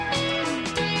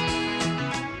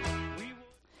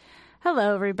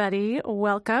Hello, everybody.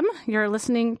 Welcome. You're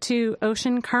listening to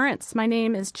Ocean Currents. My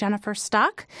name is Jennifer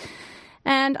Stock.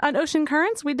 And on Ocean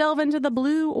Currents, we delve into the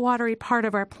blue, watery part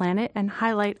of our planet and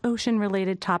highlight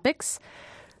ocean-related topics.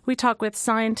 We talk with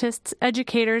scientists,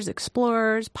 educators,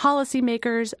 explorers,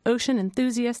 policymakers, ocean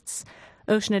enthusiasts,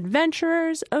 ocean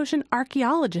adventurers, ocean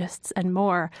archaeologists, and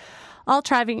more, all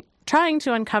trying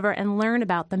to uncover and learn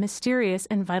about the mysterious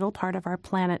and vital part of our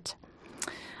planet.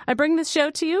 I bring this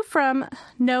show to you from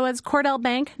NOAA's Cordell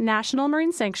Bank National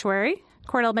Marine Sanctuary.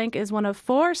 Cordell Bank is one of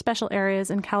 4 special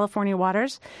areas in California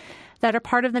waters that are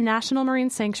part of the National Marine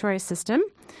Sanctuary System.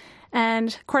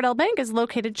 And Cordell Bank is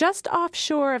located just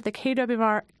offshore of the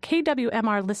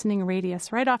KWMR listening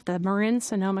radius, right off the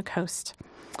Marin-Sonoma coast.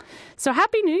 So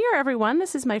happy New Year, everyone.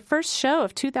 This is my first show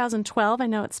of 2012. I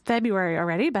know it's February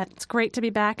already, but it's great to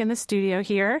be back in the studio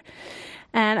here.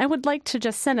 And I would like to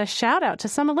just send a shout out to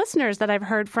some listeners that I've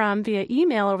heard from via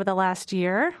email over the last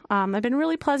year. I've been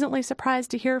really pleasantly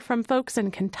surprised to hear from folks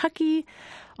in Kentucky,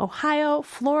 Ohio,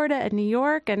 Florida, and New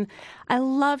York. And I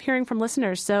love hearing from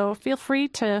listeners. So feel free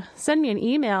to send me an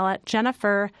email at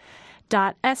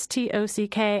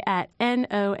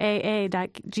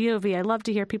jennifer.stock@noaa.gov. I love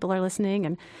to hear people are listening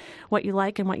and what you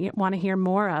like and what you want to hear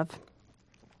more of.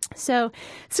 So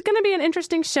it's going to be an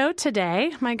interesting show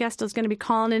today. My guest is going to be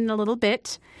calling in a little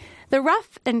bit. The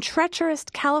rough and treacherous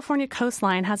California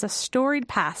coastline has a storied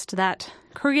past that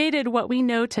created what we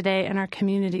know today in our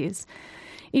communities.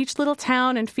 Each little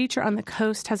town and feature on the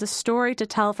coast has a story to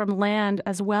tell from land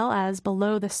as well as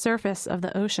below the surface of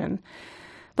the ocean.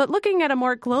 But looking at a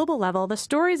more global level, the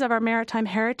stories of our maritime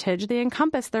heritage, they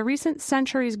encompass the recent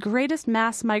century's greatest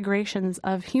mass migrations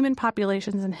of human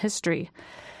populations in history.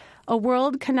 A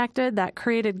world connected that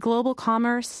created global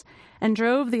commerce and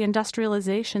drove the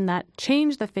industrialization that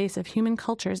changed the face of human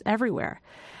cultures everywhere.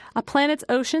 A planet's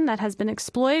ocean that has been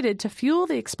exploited to fuel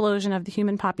the explosion of the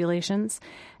human populations,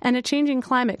 and a changing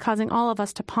climate causing all of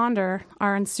us to ponder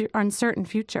our uncertain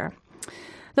future.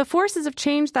 The forces of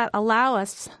change that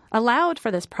allowed for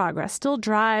this progress still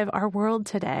drive our world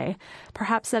today,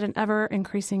 perhaps at an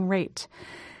ever-increasing rate.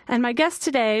 And my guest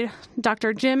today,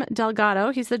 Dr. Jim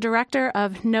Delgado, he's the director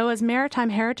of NOAA's Maritime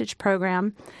Heritage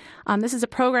Program. This is a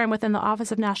program within the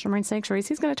Office of National Marine Sanctuaries.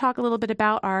 He's going to talk a little bit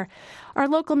about our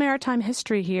local maritime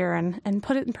history here and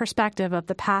put it in perspective of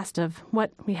the past of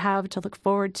what we have to look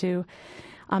forward to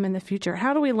in the future.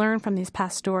 How do we learn from these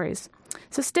past stories?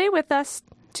 So stay with us,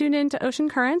 tune in to Ocean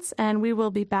Currents, and we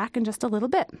will be back in just a little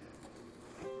bit.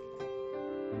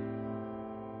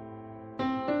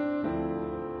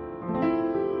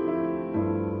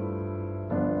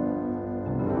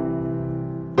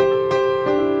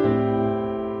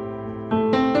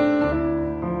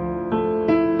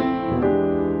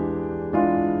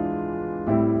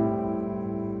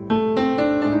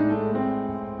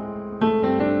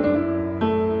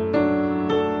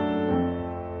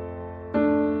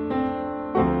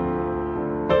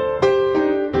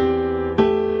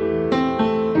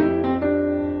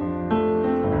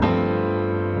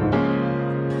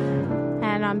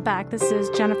 This is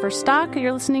Jennifer Stock.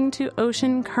 You're listening to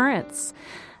Ocean Currents.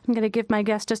 I'm going to give my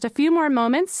guest just a few more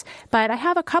moments, but I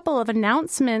have a couple of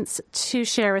announcements to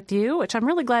share with you, which I'm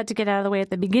really glad to get out of the way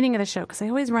at the beginning of the show because I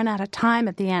always run out of time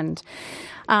at the end.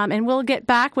 And we'll get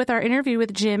back with our interview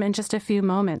with Jim in just a few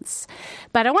moments.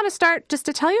 But I want to start just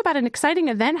to tell you about an exciting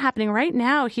event happening right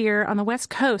now here on the West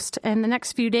Coast in the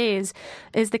next few days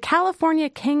is the California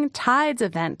King Tides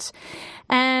event.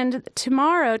 And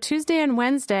tomorrow, Tuesday and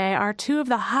Wednesday, are 2 of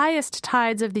the highest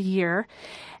tides of the year.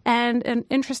 And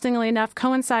interestingly enough,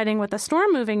 coinciding with a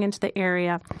storm moving into the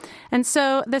area. And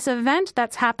so this event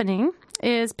that's happening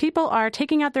is people are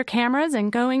taking out their cameras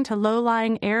and going to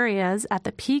low-lying areas at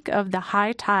the peak of the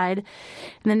high tide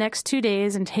in the next 2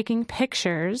 days and taking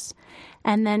pictures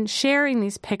and then sharing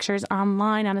these pictures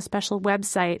online on a special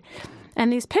website. And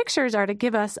these pictures are to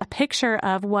give us a picture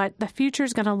of what the future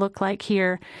is going to look like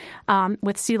here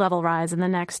with sea level rise in the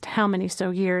next how many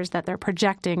so years that they're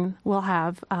projecting we'll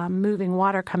have moving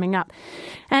water coming up.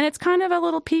 And it's kind of a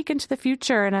little peek into the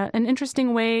future and an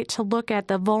interesting way to look at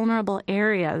the vulnerable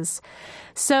areas.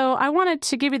 So I wanted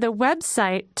to give you the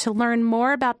website to learn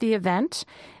more about the event,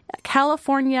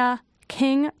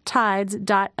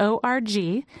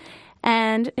 californiakingtides.org.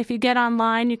 And if you get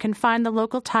online, you can find the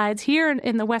local tides here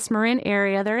in the West Marin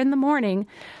area. They're in the morning.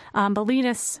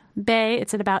 Bolinas Bay,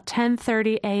 it's at about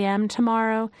 10:30 a.m.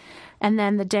 tomorrow. And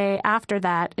then the day after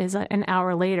that is an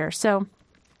hour later. So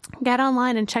get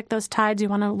online and check those tides. You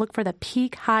want to look for the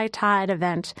peak high tide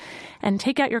event. And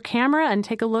take out your camera and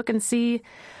take a look and see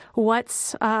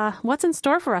what's in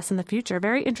store for us in the future.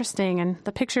 Very interesting, and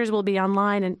the pictures will be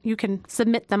online, and you can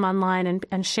submit them online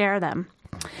and share them.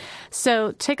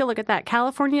 So take a look at that,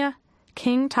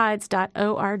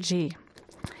 CaliforniaKingTides.org.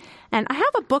 And I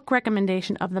have a book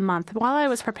recommendation of the month. While I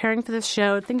was preparing for this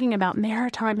show, thinking about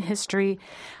maritime history,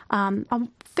 a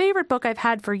favorite book I've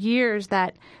had for years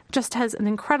that just has an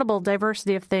incredible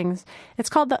diversity of things. It's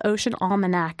called The Ocean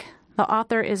Almanac. The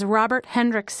author is Robert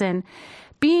Hendrickson.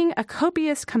 Being a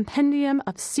copious compendium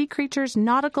of sea creatures,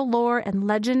 nautical lore and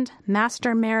legend,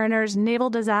 master mariners,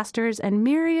 naval disasters, and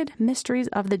myriad mysteries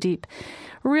of the deep.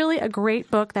 Really a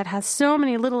great book that has so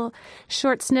many little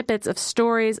short snippets of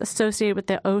stories associated with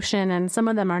the ocean, and some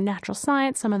of them are natural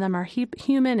science, some of them are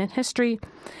human and history.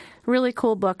 Really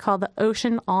cool book called The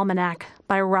Ocean Almanac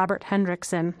by Robert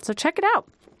Hendrickson. So check it out.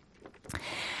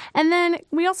 And then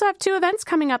we also have 2 events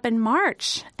coming up in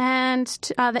March. And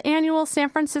the annual San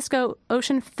Francisco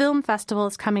Ocean Film Festival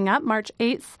is coming up March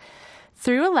 8th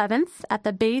through 11th at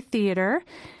the Bay Theater,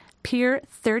 Pier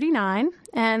 39.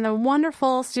 And a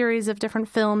wonderful series of different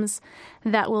films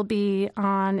that will be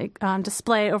on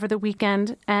display over the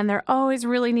weekend. And they're always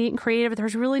really neat and creative.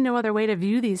 There's really no other way to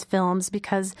view these films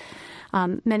because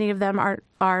many of them are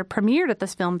premiered at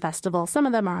this film festival. Some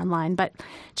of them are online, but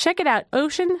check it out,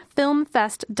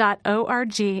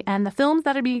 oceanfilmfest.org. And the films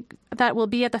that will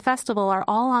be at the festival are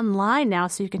all online now,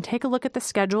 so you can take a look at the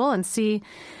schedule and see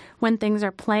when things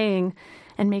are playing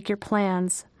and make your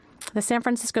plans. The San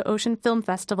Francisco Ocean Film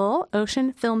Festival,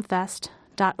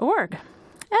 oceanfilmfest.org.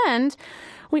 And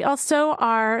we also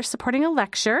are supporting a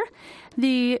lecture.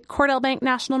 The Cordell Bank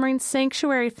National Marine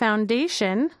Sanctuary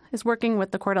Foundation is working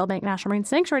with the Cordell Bank National Marine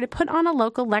Sanctuary to put on a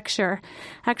local lecture,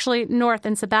 actually north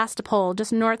in Sebastopol,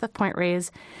 just north of Point Reyes.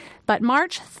 But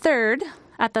March 3rd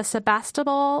at the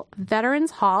Sebastopol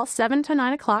Veterans Hall, 7 to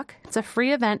 9 o'clock. It's a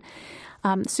free event.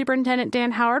 Superintendent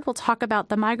Dan Howard will talk about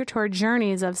the migratory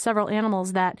journeys of several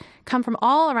animals that come from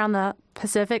all around the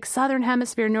Pacific, Southern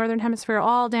Hemisphere, Northern Hemisphere,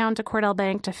 all down to Cordell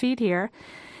Bank to feed here.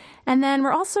 And then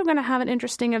we're also going to have an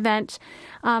interesting event.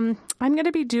 I'm going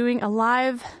to be doing a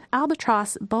live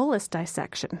albatross bolus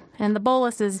dissection. And the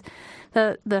bolus is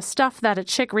the stuff that a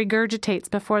chick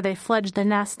regurgitates before they fledge the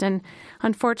nest. And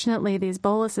unfortunately, these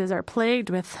boluses are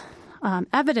plagued with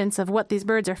evidence of what these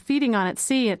birds are feeding on at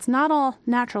sea. It's not all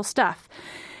natural stuff.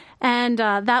 And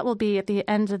that will be at the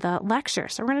end of the lecture.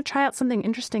 So we're going to try out something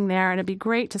interesting there, and it'd be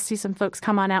great to see some folks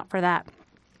come on out for that.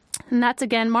 And that's,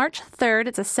 again, March 3rd.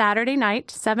 It's a Saturday night,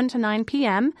 7 to 9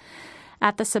 p.m.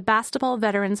 at the Sebastopol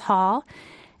Veterans Hall,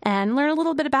 and learn a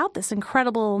little bit about this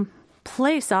incredible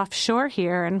place offshore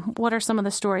here and what are some of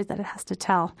the stories that it has to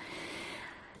tell.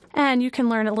 And you can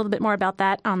learn a little bit more about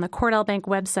that on the Cordell Bank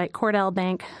website,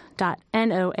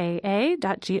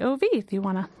 cordellbank.noaa.gov, if you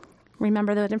want to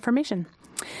remember that information.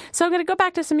 So I'm going to go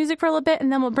back to some music for a little bit,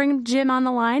 and then we'll bring Jim on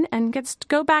the line and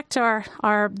go back to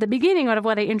the beginning of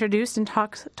what I introduced and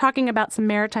talking about some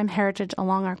maritime heritage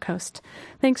along our coast.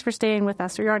 Thanks for staying with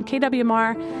us. You're on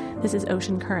KWMR. This is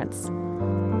Ocean Currents.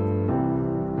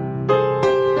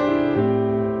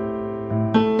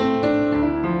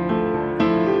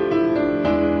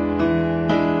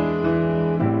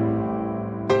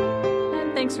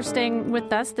 Thanks for staying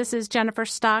with us. This is Jennifer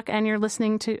Stock, and you're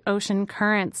listening to Ocean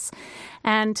Currents.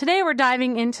 And today we're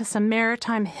diving into some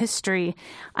maritime history.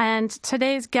 And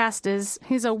today's guest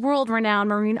he's a world-renowned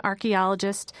marine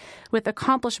archaeologist with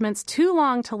accomplishments too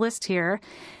long to list here.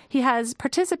 He has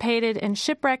participated in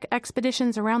shipwreck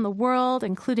expeditions around the world,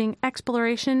 including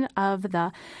exploration of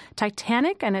the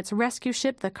Titanic and its rescue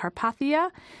ship, the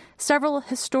Carpathia, several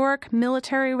historic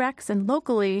military wrecks, and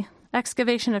locally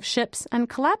excavation of ships and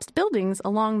collapsed buildings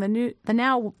along the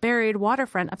now buried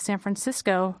waterfront of San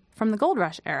Francisco from the Gold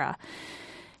Rush era.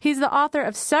 He's the author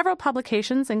of several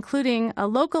publications, including a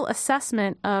local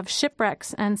assessment of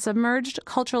shipwrecks and submerged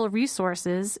cultural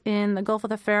resources in the Gulf of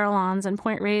the Farallones and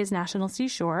Point Reyes National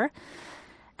Seashore.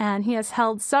 And he has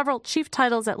held several chief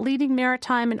titles at leading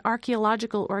maritime and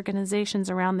archaeological organizations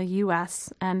around the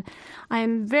U.S. And I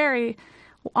am very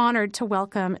honored to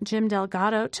welcome Jim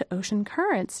Delgado to Ocean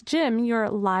Currents. Jim, you're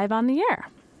live on the air.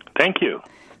 Thank you.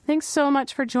 Thanks so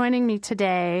much for joining me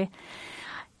today.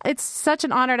 It's such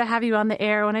an honor to have you on the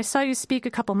air. When I saw you speak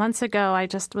a couple months ago, I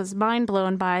just was mind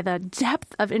blown by the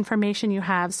depth of information you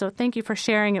have. So thank you for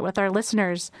sharing it with our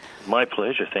listeners. My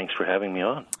pleasure. Thanks for having me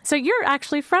on. So you're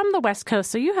actually from the West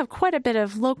Coast, so you have quite a bit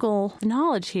of local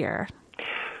knowledge here.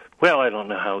 Well, I don't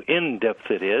know how in-depth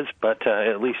it is, but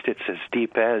at least it's as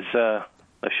deep as a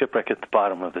shipwreck at the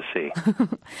bottom of the sea.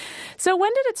 So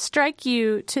when did it strike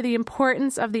you to the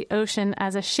importance of the ocean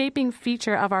as a shaping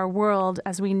feature of our world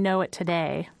as we know it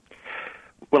today?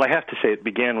 Well, I have to say it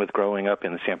began with growing up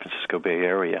in the San Francisco Bay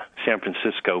Area. San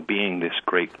Francisco being this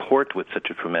great port with such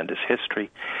a tremendous history,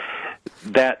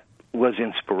 that was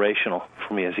inspirational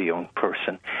for me as a young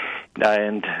person.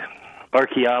 And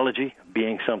archaeology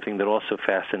being something that also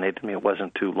fascinated me. It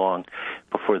wasn't too long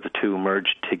before the two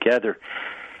merged together.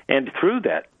 And through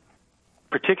that,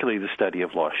 particularly the study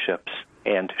of lost ships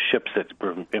and ships that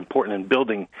were important in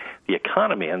building the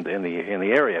economy in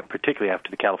the area, particularly after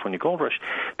the California Gold Rush,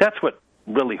 that's what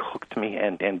really hooked me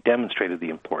and demonstrated the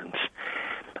importance.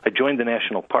 I joined the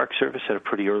National Park Service at a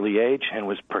pretty early age and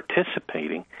was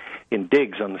participating in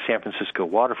digs on the San Francisco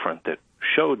waterfront that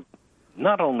showed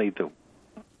not only the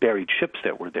buried ships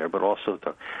that were there, but also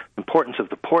the importance of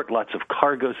the port, lots of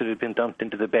cargoes that had been dumped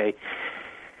into the bay.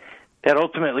 That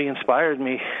ultimately inspired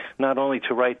me not only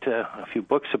to write a few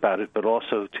books about it, but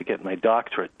also to get my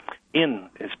doctorate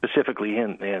specifically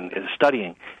in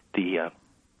studying the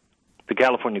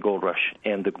California Gold Rush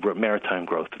and the maritime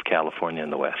growth of California in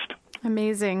the West.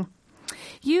 Amazing.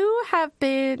 You've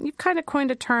kind of coined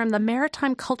a term, the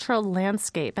maritime cultural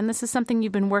landscape, and this is something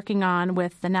you've been working on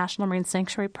with the National Marine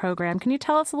Sanctuary Program. Can you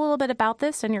tell us a little bit about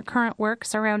this and your current work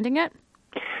surrounding it?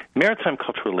 Maritime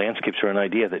cultural landscapes are an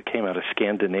idea that came out of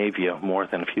Scandinavia more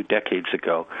than a few decades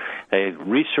ago. A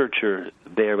researcher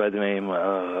there by the name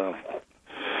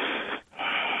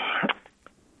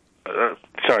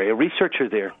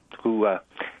who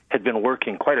had been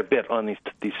working quite a bit on these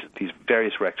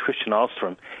various wrecks, Christian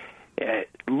Ahlstrom,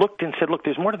 looked and said, look,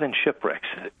 there's more than shipwrecks.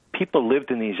 People lived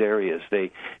in these areas.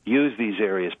 They used these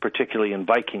areas, particularly in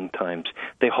Viking times.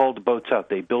 They hauled boats out.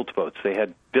 They built boats. They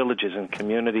had villages and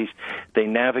communities. They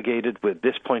navigated with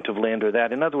this point of land or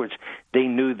that. In other words, they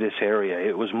knew this area.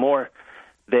 It was more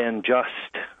than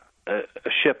just a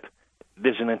ship.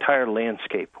 There's an entire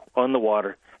landscape on the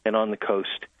water and on the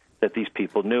coast that these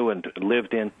people knew and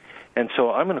lived in. And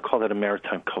so I'm going to call that a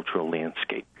maritime cultural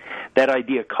landscape. That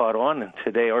idea caught on, and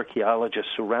today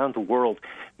archaeologists around the world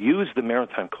use the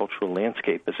maritime cultural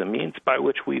landscape as a means by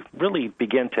which we really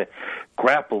begin to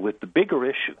grapple with the bigger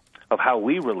issue of how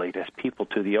we relate as people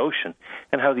to the ocean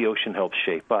and how the ocean helps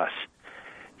shape us.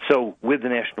 So with the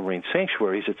National Marine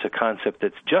Sanctuaries, it's a concept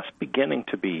that's just beginning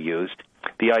to be used,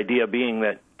 the idea being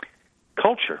that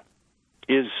culture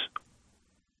is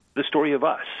the story of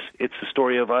us. It's the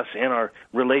story of us and our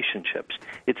relationships.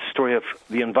 It's the story of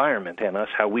the environment and us,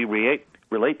 how we relate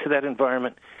to that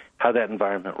environment, how that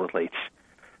environment relates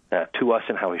to us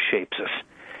and how it shapes us.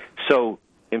 So,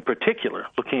 in particular,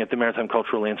 looking at the maritime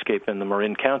cultural landscape in the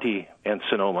Marin County and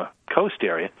Sonoma coast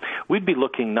area, we'd be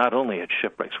looking not only at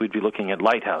shipwrecks, we'd be looking at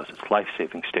lighthouses,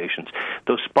 life-saving stations,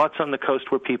 those spots on the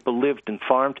coast where people lived and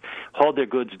farmed, hauled their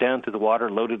goods down to the water,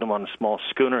 loaded them on a small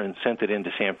schooner, and sent it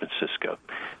into San Francisco.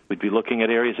 We'd be looking at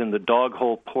areas in the dog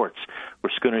hole ports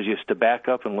where schooners used to back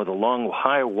up and with a long,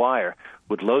 high wire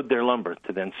would load their lumber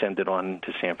to then send it on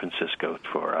to San Francisco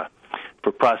for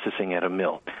processing at a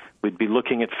mill. We'd be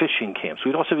looking at fishing camps.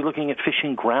 We'd also be looking at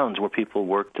fishing grounds where people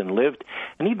worked and lived,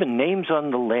 and even names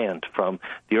on the land, from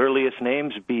the earliest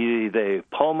names, be they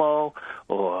Pomo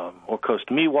or Coast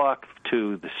Miwok,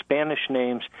 to the Spanish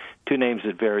names, to names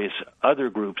that various other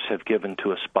groups have given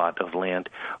to a spot of land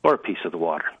or a piece of the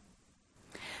water.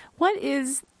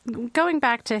 Going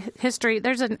back to history,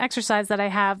 there's an exercise that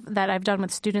I've done with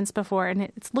students before, and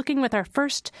it's looking with our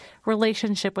first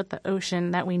relationship with the ocean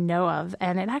that we know of.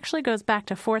 And it actually goes back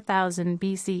to 4000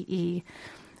 BCE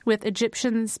with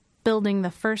Egyptians building the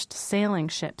first sailing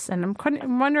ships. And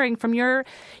I'm wondering, from your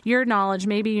knowledge,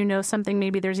 maybe you know something,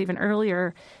 maybe there's even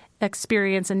earlier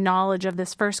experience and knowledge of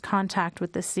this first contact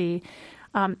with the sea.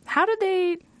 How did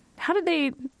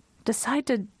they decide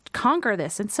to conquer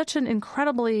this in such an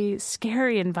incredibly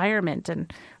scary environment?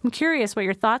 And I'm curious what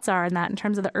your thoughts are on that in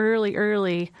terms of the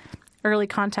early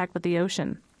contact with the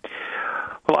ocean.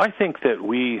 Well, I think that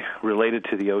we related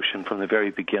to the ocean from the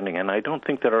very beginning, and I don't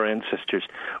think that our ancestors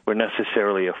were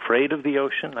necessarily afraid of the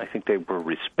ocean. I think they were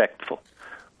respectful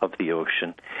of the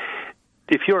ocean.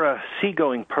 If you're a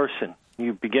seagoing person,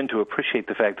 you begin to appreciate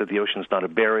the fact that the ocean is not a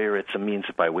barrier, it's a means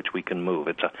by which we can move.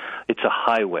 It's a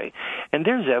highway. And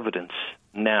there's evidence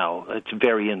now, it's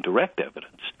very indirect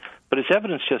evidence, but it's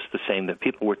evidence just the same that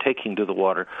people were taking to the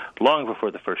water long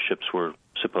before the first ships were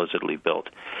supposedly built.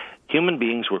 Human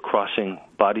beings were crossing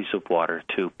bodies of water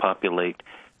to populate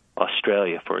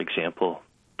Australia, for example,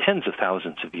 tens of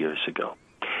thousands of years ago.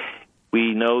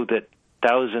 We know that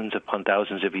thousands upon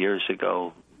thousands of years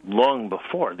ago, long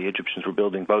before the Egyptians were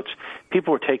building boats,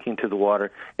 people were taking to the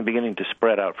water and beginning to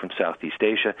spread out from Southeast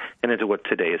Asia and into what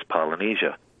today is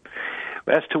Polynesia.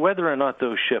 As to whether or not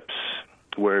those ships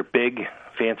were big,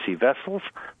 fancy vessels,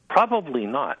 Probably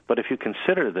not. But if you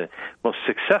consider the most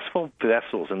successful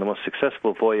vessels and the most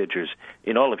successful voyagers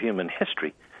in all of human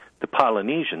history, the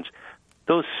Polynesians,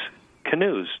 those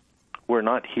canoes were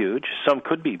not huge. Some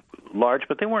could be large,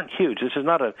 but they weren't huge. This is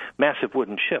not a massive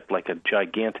wooden ship like a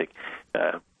gigantic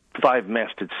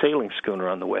 5-masted sailing schooner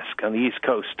on the east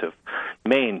coast of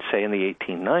Maine, say in the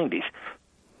 1890s.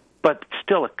 But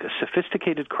still a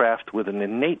sophisticated craft with an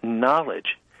innate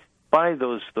knowledge by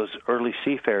those early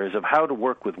seafarers of how to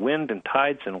work with wind and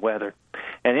tides and weather.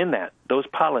 And in that, those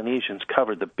Polynesians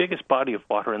covered the biggest body of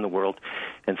water in the world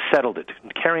and settled it,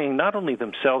 carrying not only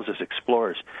themselves as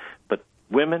explorers, but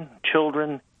women,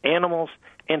 children, animals,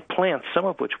 and plants, some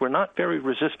of which were not very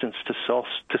resistant to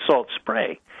salt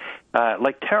spray,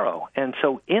 like taro. And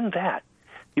so in that,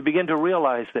 you begin to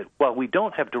realize that while we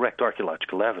don't have direct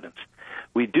archaeological evidence,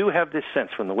 we do have this sense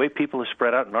from the way people have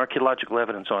spread out and archaeological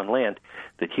evidence on land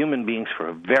that human beings for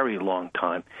a very long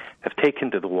time have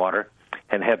taken to the water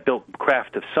and have built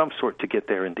craft of some sort to get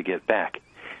there and to get back.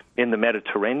 In the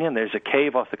Mediterranean, there's a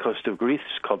cave off the coast of Greece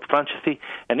called Franchithi,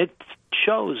 and it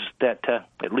shows that,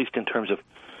 at least in terms of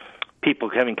people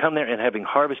having come there and having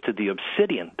harvested the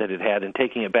obsidian that it had and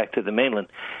taking it back to the mainland,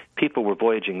 people were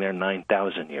voyaging there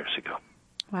 9,000 years ago.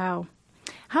 Wow.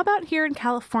 How about here in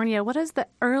California? What is the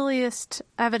earliest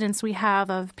evidence we have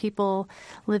of people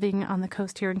living on the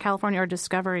coast here in California or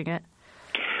discovering it?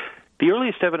 The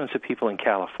earliest evidence of people in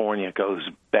California goes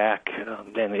back,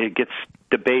 and it gets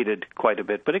debated quite a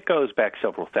bit, but it goes back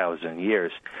several thousand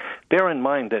years. Bear in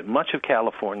mind that much of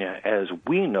California, as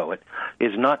we know it,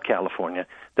 is not California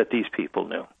that these people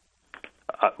knew.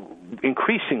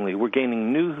 Increasingly, we're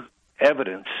gaining new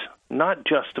evidence, not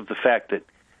just of the fact that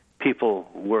people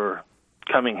were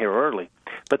coming here early,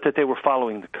 but that they were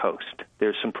following the coast.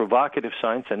 There's some provocative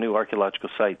signs. A new archaeological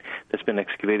site that's been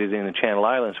excavated in the Channel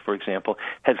Islands, for example,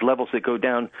 has levels that go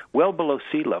down well below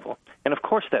sea level. And of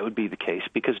course that would be the case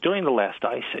because during the last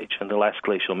ice age and the last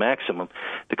glacial maximum,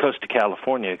 the coast of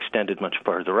California extended much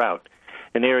further out.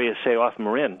 An area, say, off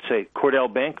Marin, say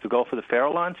Cordell Bank, the Gulf of the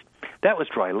Farallones, that was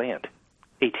dry land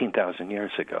 18,000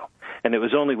 years ago. And it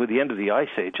was only with the end of the ice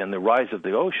age and the rise of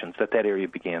the oceans that that area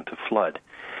began to flood.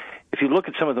 If you look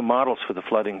at some of the models for the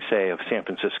flooding, say, of San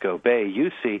Francisco Bay, you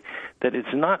see that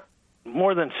it's not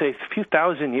more than, say, a few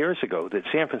thousand years ago that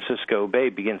San Francisco Bay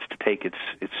begins to take its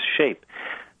shape,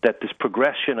 that this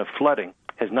progression of flooding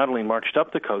has not only marched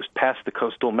up the coast, past the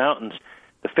coastal mountains,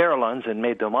 the Farallones, and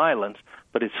made them islands,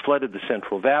 but it's flooded the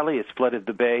Central Valley, it's flooded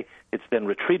the bay, it's then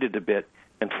retreated a bit,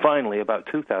 and finally, about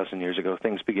 2,000 years ago,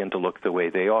 things begin to look the way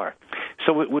they are.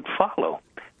 So it would follow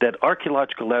that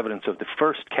archaeological evidence of the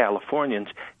first Californians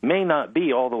may not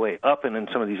be all the way up and in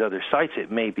some of these other sites. It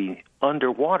may be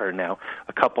underwater now,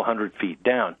 a couple hundred feet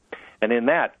down. And in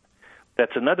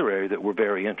that's another area that we're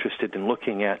very interested in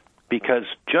looking at because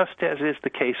just as is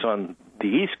the case on the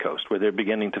East Coast, where they're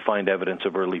beginning to find evidence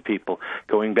of early people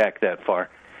going back that far,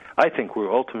 I think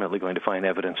we're ultimately going to find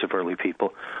evidence of early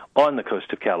people on the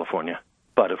coast of California,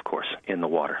 but, of course, in the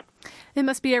water. It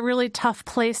must be a really tough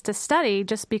place to study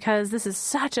just because this is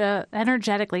such a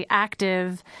energetically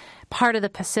active part of the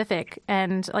Pacific.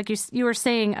 And like you were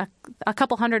saying, a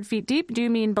couple hundred feet deep, do you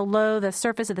mean below the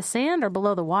surface of the sand or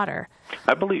below the water?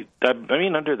 I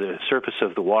mean under the surface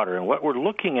of the water. And what we're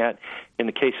looking at in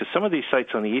the case of some of these sites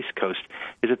on the East Coast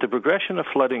is that the progression of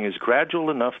flooding is gradual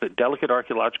enough that delicate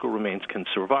archaeological remains can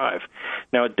survive.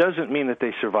 Now, it doesn't mean that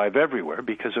they survive everywhere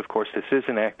because, of course, this is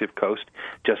an active coast,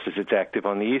 just as it's active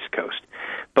on the East Coast.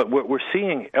 But what we're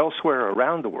seeing elsewhere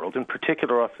around the world, in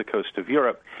particular off the coast of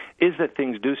Europe, is that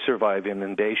things do survive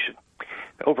inundation.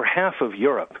 Over half of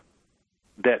Europe,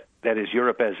 that is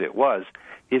Europe as it was,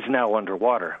 is now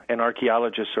underwater, and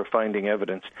archaeologists are finding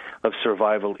evidence of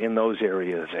survival in those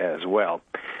areas as well.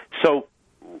 So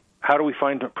how do we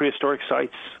find prehistoric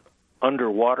sites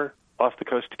underwater off the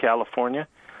coast of California?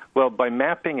 Well, by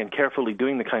mapping and carefully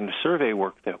doing the kind of survey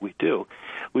work that we do,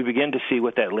 we begin to see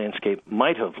what that landscape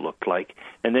might have looked like,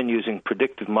 and then using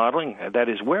predictive modeling, that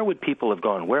is, where would people have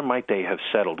gone? Where might they have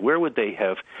settled? Where would they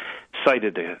have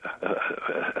sited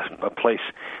a place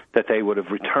that they would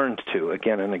have returned to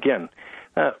again and again?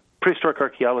 Prehistoric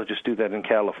archaeologists do that in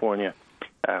California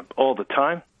all the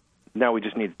time. Now we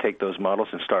just need to take those models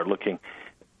and start looking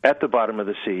at the bottom of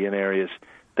the sea in areas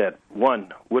that,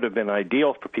 one, would have been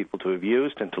ideal for people to have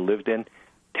used and to lived in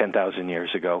 10,000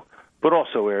 years ago, but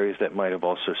also areas that might have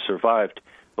also survived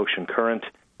ocean current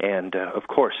and, of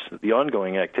course, the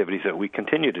ongoing activities that we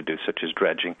continue to do, such as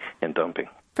dredging and dumping.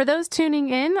 For those tuning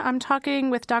in, I'm talking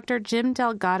with Dr. Jim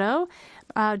Delgado.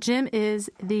 Jim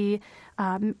is the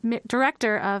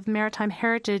Director of Maritime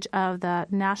Heritage of the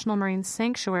National Marine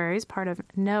Sanctuaries, part of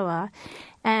NOAA,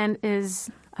 and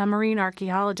is a marine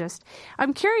archaeologist.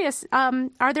 I'm curious,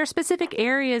 are there specific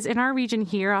areas in our region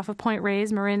here off of Point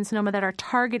Reyes, Marin, Sonoma, that are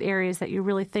target areas that you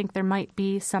really think there might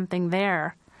be something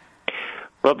there?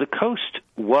 Well, the coast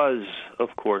was,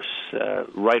 of course,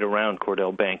 right around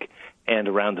Cordell Bank and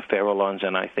around the Farallones,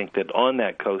 and I think that on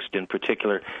that coast in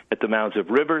particular, at the mouths of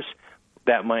rivers,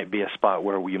 that might be a spot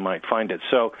where you might find it.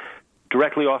 So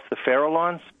directly off the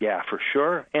Farallones, yeah, for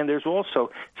sure. And there's also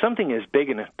something as big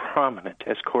and as prominent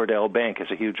as Cordell Bank, as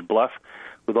a huge bluff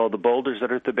with all the boulders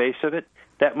that are at the base of it.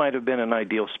 That might have been an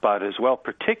ideal spot as well,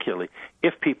 particularly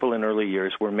if people in early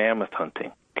years were mammoth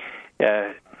hunting.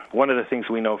 One of the things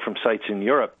we know from sites in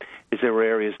Europe is there were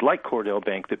areas like Cordell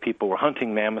Bank that people were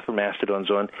hunting mammoth or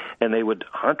mastodons on, and they would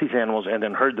hunt these animals and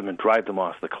then herd them and drive them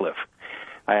off the cliff.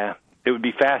 It would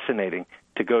be fascinating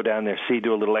to go down there,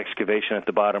 do a little excavation at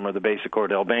the bottom or the base of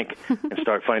Cordell Bank and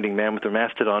start finding mammoth or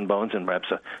mastodon bones and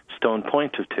perhaps a stone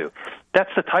point or two. That's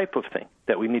the type of thing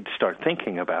that we need to start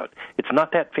thinking about. It's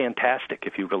not that fantastic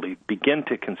if you really begin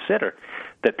to consider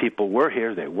that people were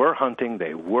here, they were hunting,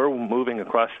 they were moving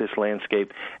across this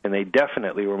landscape, and they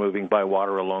definitely were moving by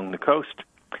water along the coast.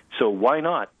 So why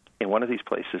not, in one of these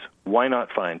places, why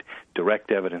not find direct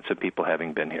evidence of people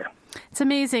having been here? It's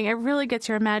amazing. It really gets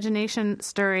your imagination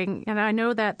stirring. And I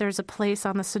know that there's a place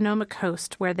on the Sonoma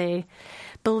coast where they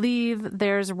believe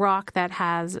there's rock that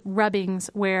has rubbings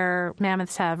where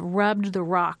mammoths have rubbed the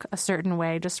rock a certain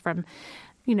way just from,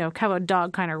 how a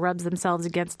dog kind of rubs themselves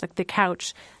against the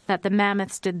couch, that the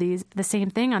mammoths did the same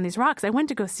thing on these rocks. I went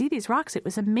to go see these rocks. It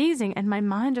was amazing. And my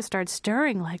mind just started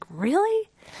stirring like, really?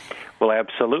 Well,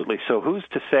 absolutely. So who's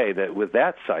to say that with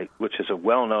that site, which is a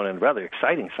well-known and rather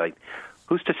exciting site,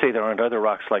 who's to say there aren't other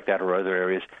rocks like that or other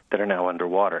areas that are now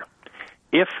underwater?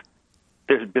 If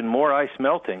there's been more ice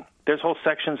melting, there's whole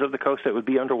sections of the coast that would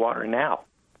be underwater now.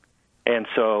 And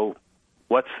so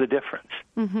what's the difference?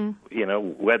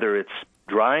 Mm-hmm. Whether it's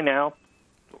dry now,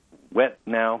 wet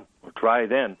now, or dry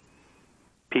then,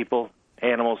 people,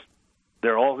 animals,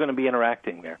 they're all going to be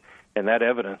interacting there. And that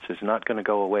evidence is not going to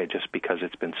go away just because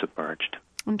it's been submerged.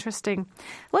 Interesting.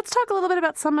 Let's talk a little bit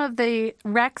about some of the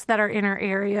wrecks that are in our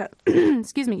area.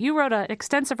 Excuse me. You wrote an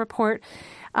extensive report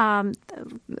some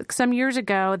years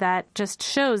ago that just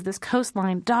shows this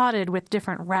coastline dotted with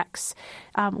different wrecks.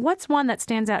 What's one that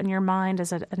stands out in your mind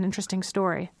as an interesting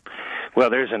story? Well,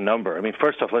 there's a number. I mean,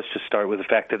 first off, let's just start with the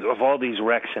fact that of all these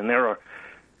wrecks, and there are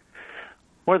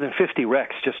more than 50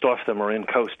 wrecks just off the Marin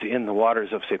coast in the waters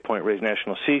of, say, Point Reyes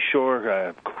National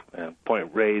Seashore.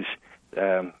 Point Reyes,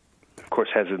 of course,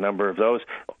 has a number of those.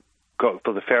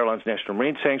 For the Farallones National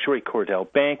Marine Sanctuary,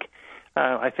 Cordell Bank,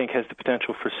 I think, has the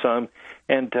potential for some.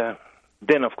 And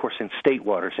then, of course, in state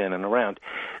waters in and around.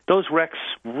 Those wrecks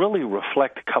really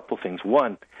reflect a couple things.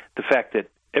 One, the fact that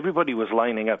everybody was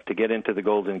lining up to get into the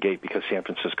Golden Gate because San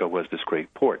Francisco was this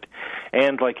great port.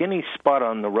 And like any spot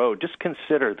on the road, just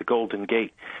consider the Golden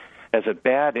Gate as a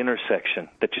bad intersection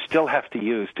that you still have to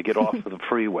use to get off of the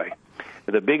freeway.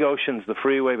 The big ocean's the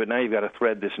freeway, but now you've got to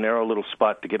thread this narrow little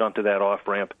spot to get onto that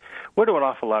off-ramp. Where do an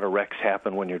awful lot of wrecks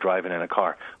happen when you're driving in a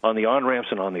car? On the on-ramps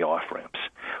and on the off-ramps.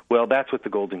 Well, that's what the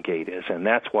Golden Gate is, and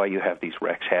that's why you have these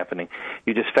wrecks happening.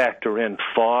 You just factor in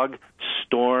fog,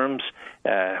 storms,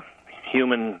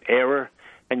 human error,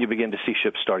 and you begin to see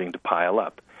ships starting to pile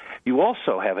up. You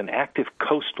also have an active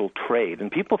coastal trade, and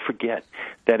people forget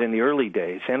that in the early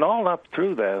days, and all up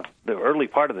through the early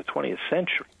part of the 20th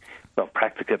century, well,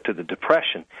 practically up to the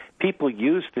Depression, people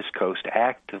used this coast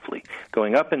actively,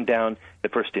 going up and down,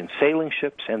 at first in sailing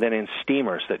ships and then in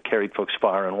steamers that carried folks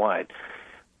far and wide.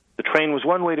 The train was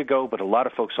one way to go, but a lot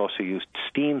of folks also used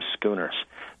steam schooners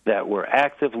that were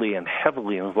actively and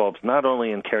heavily involved not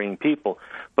only in carrying people,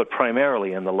 but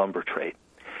primarily in the lumber trade.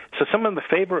 So some of the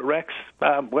favorite wrecks,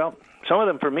 some of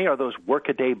them for me are those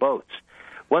workaday boats.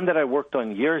 One that I worked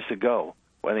on years ago,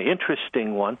 an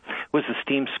interesting one, was the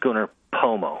steam schooner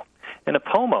Pomo. And a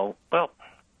Pomo,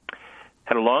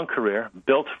 had a long career,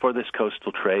 built for this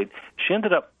coastal trade. She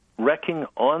ended up wrecking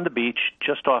on the beach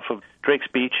just off of Drake's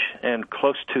Beach and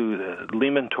close to the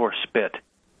Limantour Spit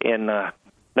in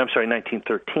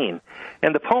 1913.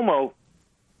 And the Pomo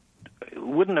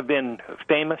wouldn't have been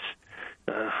famous.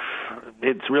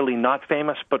 It's really not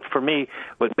famous, but for me,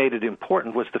 what made it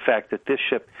important was the fact that this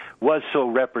ship was so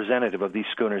representative of these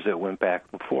schooners that went back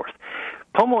and forth.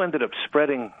 Pomo ended up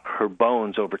spreading her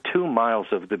bones over 2 miles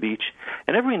of the beach,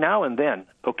 and every now and then,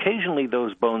 occasionally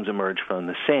those bones emerge from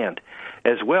the sand.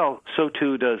 As well, so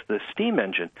too does the steam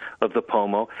engine of the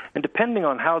Pomo, and depending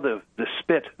on how the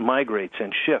spit migrates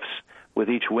and shifts with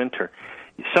each winter,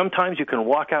 sometimes you can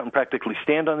walk out and practically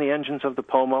stand on the engines of the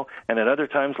Pomo, and at other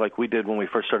times, like we did when we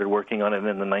first started working on it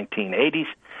in the 1980s,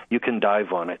 you can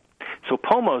dive on it. So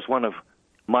Pomo is one of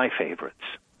my favorites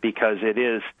because it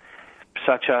is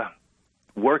such a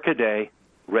work-a-day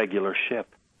regular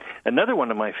ship. Another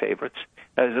one of my favorites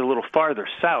is a little farther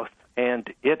south, and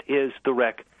it is the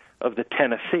wreck of the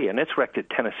Tennessee, and it's wrecked at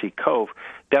Tennessee Cove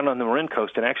down on the Marin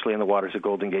Coast and actually in the waters of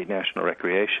Golden Gate National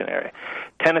Recreation Area.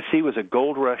 Tennessee was a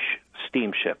gold rush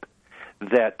steamship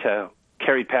that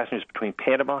carried passengers between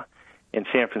Panama and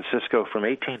San Francisco from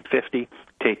 1850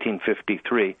 to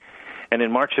 1853. And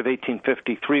in March of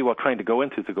 1853, while trying to go in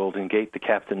through the Golden Gate, the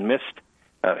captain missed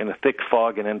in a thick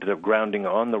fog and ended up grounding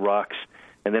on the rocks,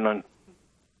 and then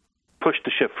pushed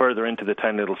the ship further into the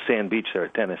tiny little sand beach there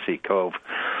at Tennessee Cove.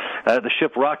 The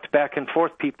ship rocked back and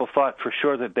forth. People thought for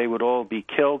sure that they would all be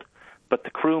killed, but the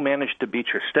crew managed to beach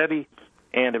her steady,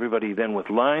 and everybody then with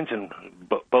lines and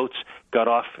boats got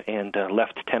off and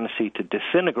left Tennessee to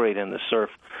disintegrate in the surf.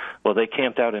 Well, they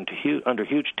camped out under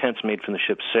huge tents made from the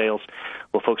ship's sails.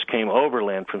 Well, folks came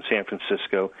overland from San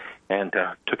Francisco and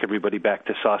took everybody back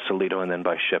to Sausalito and then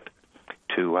by ship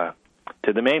to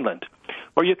the mainland.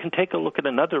 Or you can take a look at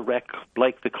another wreck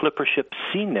like the clipper ship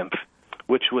Sea Nymph,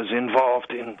 which was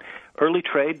involved in early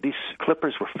trade. These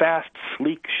clippers were fast,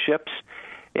 sleek ships.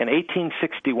 In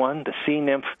 1861, the Sea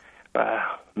Nymph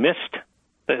missed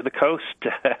the coast.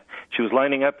 She was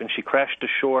lining up, and she crashed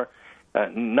ashore,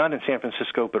 not in San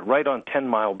Francisco, but right on 10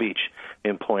 Mile Beach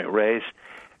in Point Reyes,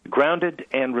 grounded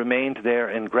and remained there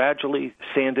and gradually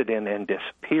sanded in and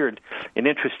disappeared. An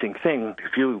interesting thing, a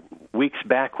few weeks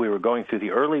back we were going through the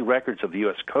early records of the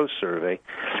U.S. Coast Survey,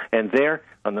 and there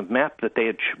on the map that they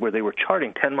had, where they were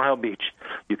charting 10 Mile Beach,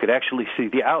 you could actually see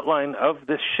the outline of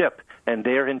this ship, and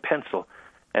there in pencil,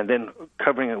 and then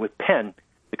covering it with pen,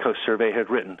 the Coast Survey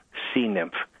had written Sea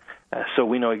Nymph. So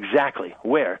we know exactly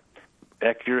where,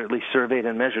 accurately surveyed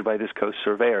and measured by this Coast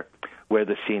Surveyor, where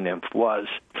the Sea Nymph was.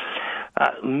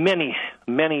 Many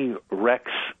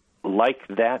wrecks like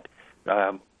that,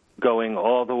 going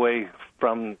all the way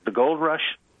from the gold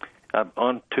rush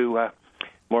on to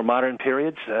more modern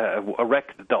periods. A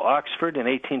wreck, the Oxford in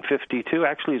 1852,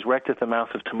 actually is wrecked at the mouth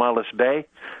of Tomales Bay.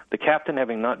 The captain,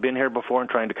 having not been here before and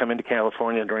trying to come into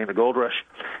California during the gold rush,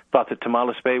 thought that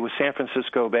Tomales Bay was San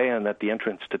Francisco Bay and that the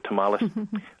entrance to Tomales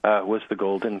was the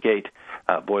Golden Gate.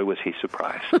 Boy, was he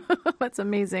surprised. That's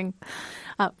amazing.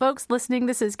 Folks listening,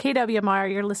 this is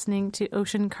KWMR. You're listening to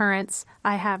Ocean Currents.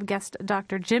 I have guest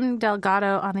Dr. Jim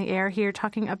Delgado on the air here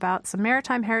talking about some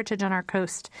maritime heritage on our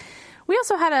coast. We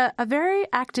also had a very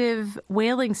active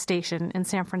whaling station in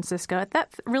San Francisco.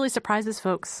 That really surprises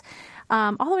folks,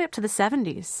 all the way up to the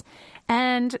 70s.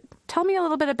 And tell me a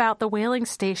little bit about the whaling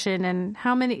station and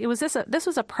how many. This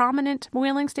was a prominent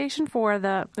whaling station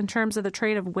in terms of the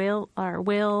trade of whale.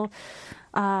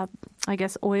 I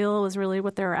guess oil is really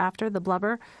what they're after, the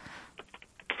blubber.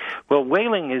 Well,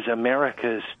 whaling is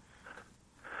America's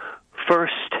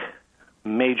first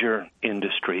major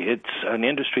industry. It's an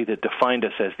industry that defined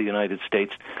us as the United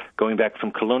States going back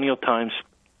from colonial times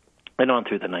and on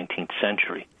through the 19th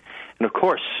century. And of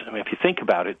course, I mean, if you think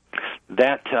about it,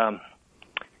 that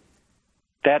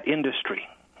industry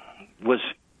was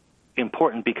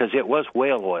important because it was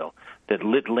whale oil that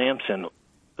lit lamps and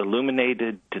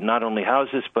illuminated not only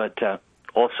houses, but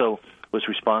also was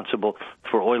responsible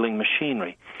for oiling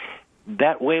machinery.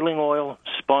 That whaling oil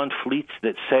spawned fleets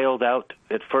that sailed out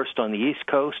at first on the East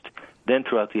Coast, then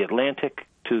throughout the Atlantic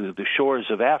to the shores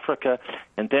of Africa,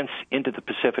 and then into the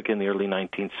Pacific in the early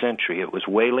 19th century. It was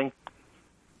whaling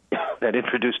that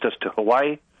introduced us to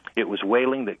Hawaii. It was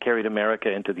whaling that carried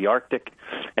America into the Arctic,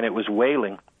 and it was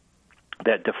whaling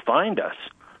that defined us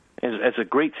as a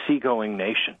great seagoing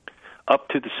nation up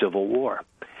to the Civil War.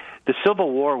 The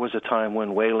Civil War was a time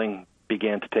when whaling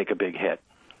began to take a big hit.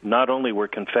 Not only were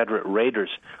Confederate raiders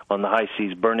on the high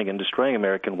seas burning and destroying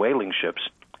American whaling ships,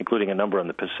 including a number on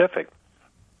the Pacific,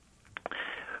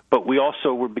 but we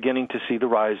also were beginning to see the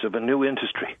rise of a new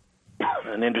industry,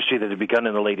 an industry that had begun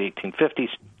in the late 1850s,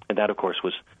 and that, of course,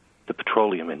 was the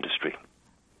petroleum industry.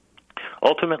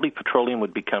 Ultimately, petroleum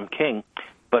would become king,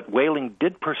 but whaling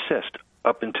did persist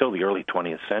up until the early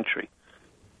 20th century.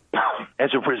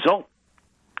 As a result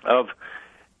of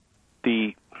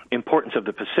the importance of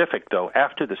the Pacific, though,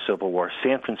 after the Civil War,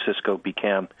 San Francisco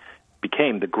became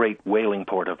the great whaling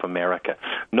port of America.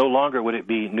 No longer would it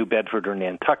be New Bedford or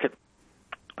Nantucket.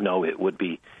 No, it would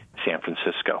be San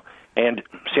Francisco. And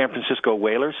San Francisco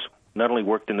whalers not only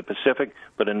worked in the Pacific,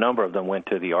 but a number of them went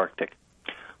to the Arctic.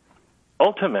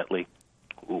 Ultimately,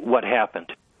 what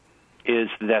happened is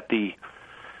that the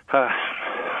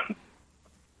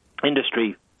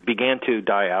industry began to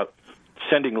die out.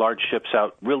 Sending large ships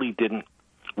out really didn't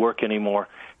work anymore,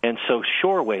 and so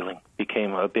shore whaling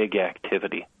became a big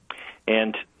activity.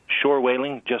 And shore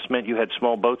whaling just meant you had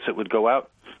small boats that would go out.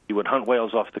 You would hunt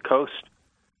whales off the coast,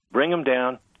 bring them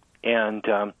down, and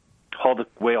haul the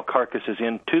whale carcasses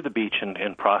into the beach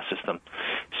and process them.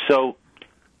 So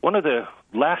one of the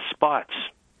last spots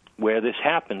where this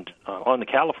happened on the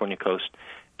California coast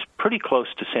is pretty close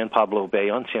to San Pablo Bay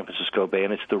on San Francisco Bay,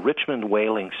 and it's the Richmond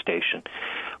Whaling Station,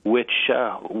 which,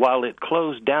 while it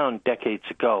closed down decades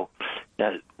ago,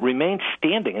 remained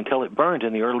standing until it burned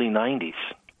in the early 90s.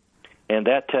 And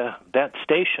that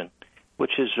station,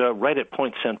 which is right at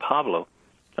Point San Pablo,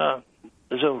 it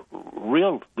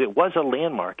was a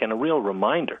landmark and a real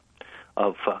reminder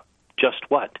of just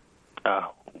what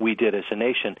we did as a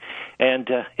nation. And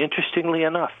interestingly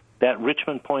enough, that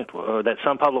Richmond Point, or that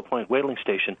San Pablo Point whaling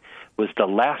station, was the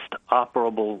last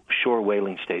operable shore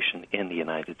whaling station in the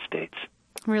United States.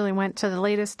 Really went to the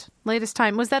latest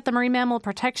time. Was that the Marine Mammal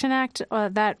Protection Act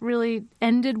that really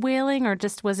ended whaling, or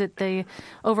just was it the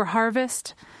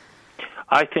overharvest?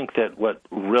 I think that what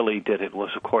really did it was,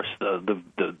 of course,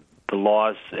 the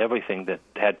laws, everything that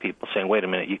had people saying, wait a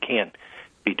minute, you can't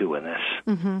be doing this.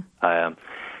 Mm-hmm.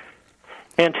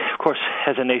 And, of course,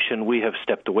 as a nation, we have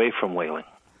stepped away from whaling.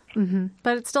 Mm-hmm.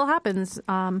 But it still happens,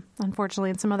 unfortunately,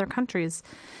 in some other countries.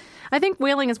 I think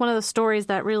whaling is one of those stories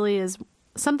that really is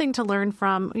something to learn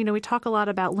from. You know, we talk a lot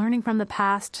about learning from the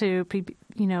past to be,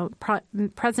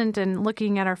 present and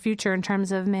looking at our future in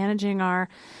terms of managing our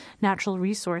natural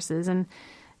resources. And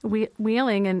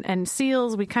whaling and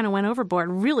seals, we kind of went overboard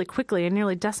really quickly and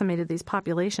nearly decimated these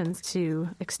populations to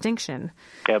extinction.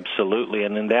 Absolutely.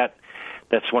 And in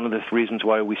that's one of the reasons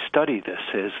why we study this,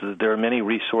 is that there are many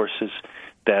resources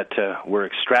that were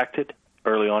extracted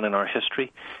early on in our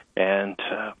history. And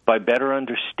by better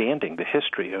understanding the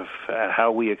history of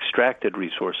how we extracted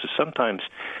resources, sometimes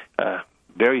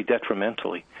very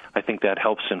detrimentally, I think that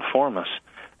helps inform us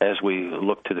as we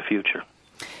look to the future.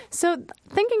 So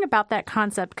thinking about that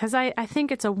concept, because I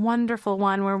think it's a wonderful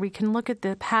one where we can look at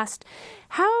the past,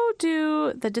 how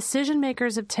do the decision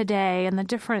makers of today and the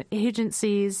different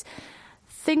agencies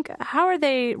think, how are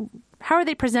they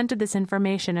presented this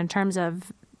information in terms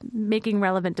of making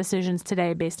relevant decisions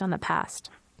today based on the past?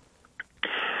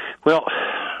 Well,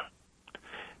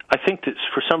 I think that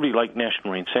for somebody like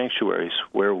National Marine Sanctuaries,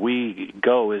 where we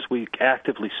go is we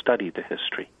actively study the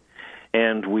history,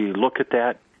 and we look at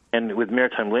that, and with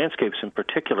maritime landscapes in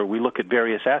particular, we look at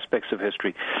various aspects of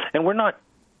history, and we're not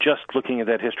just looking at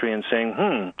that history and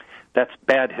saying, that's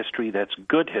bad history, that's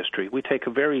good history. We take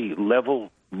a very level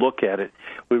look at it.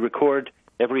 We record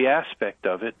every aspect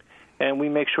of it, and we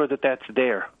make sure that that's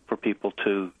there for people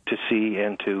to see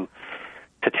and to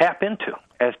tap into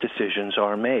as decisions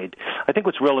are made. I think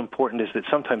what's real important is that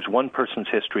sometimes one person's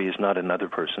history is not another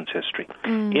person's history.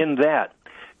 In that,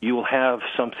 you will have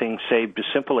something, say, as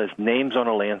simple as names on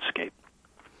a landscape.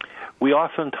 We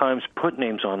oftentimes put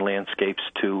names on landscapes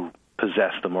to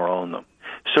possess them or own them.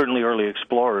 Certainly early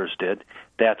explorers did.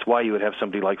 That's why you would have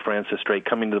somebody like Francis Drake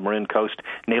coming to the Marin Coast,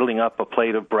 nailing up a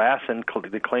plate of brass and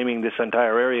claiming this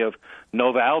entire area of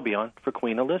Nova Albion for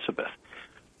Queen Elizabeth.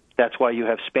 That's why you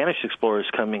have Spanish explorers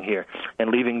coming here and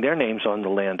leaving their names on the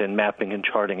land and mapping and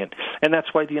charting it. And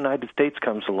that's why the United States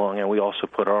comes along, and we also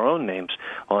put our own names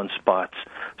on spots,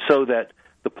 so that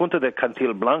the Punta de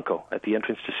Cantil Blanco at the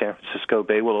entrance to San Francisco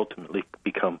Bay will ultimately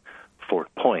become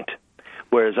Fort Point,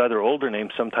 whereas other older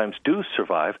names sometimes do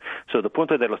survive. So the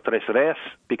Punta de los Tres Reyes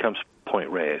becomes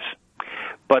Point Reyes.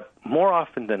 But more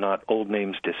often than not, old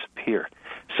names disappear.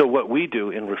 So what we do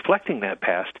in reflecting that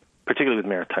past, particularly with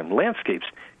maritime landscapes,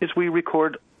 is we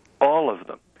record all of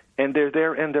them. And they're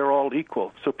there, and they're all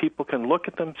equal. So people can look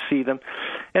at them, see them,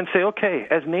 and say, okay,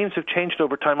 as names have changed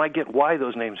over time, I get why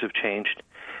those names have changed.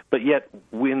 But yet,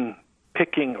 when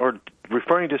picking or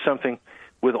referring to something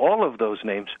with all of those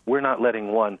names, we're not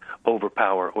letting one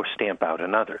overpower or stamp out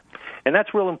another. And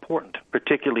that's real important,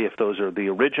 particularly if those are the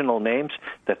original names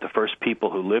that the first people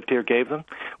who lived here gave them,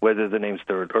 whether the names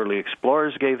the early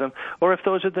explorers gave them, or if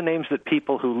those are the names that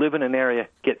people who live in an area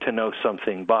get to know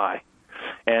something by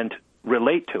and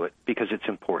relate to it because it's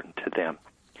important to them.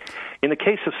 In the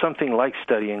case of something like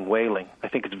studying whaling, I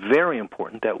think it's very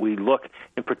important that we look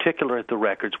in particular at the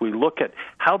records. We look at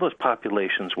how those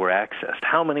populations were accessed,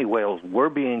 how many whales were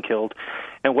being killed,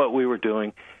 and what we were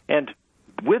doing. And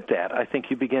with that, I think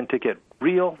you begin to get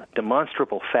real,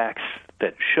 demonstrable facts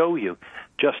that show you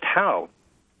just how,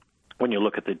 when you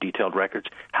look at the detailed records,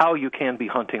 how you can be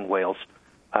hunting whales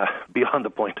beyond the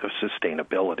point of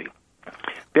sustainability.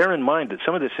 Bear in mind that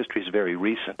some of this history is very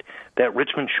recent. That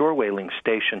Richmond Shore Whaling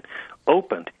Station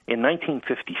opened in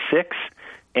 1956,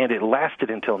 and it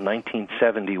lasted until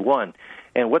 1971.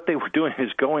 And what they were doing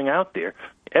is going out there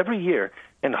every year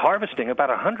and harvesting about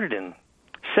 160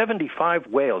 75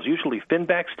 whales, usually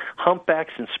finbacks,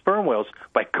 humpbacks, and sperm whales,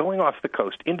 by going off the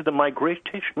coast into the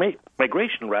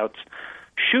migration routes,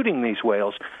 shooting these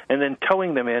whales, and then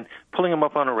towing them in, pulling them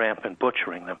up on a ramp, and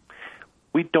butchering them.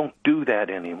 We don't do that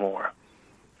anymore.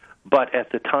 But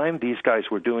at the time, these guys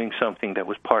were doing something that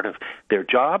was part of their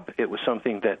job. It was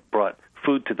something that brought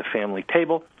food to the family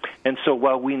table. And so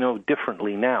while we know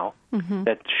differently now,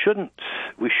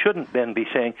 we shouldn't then be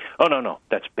saying, oh, no,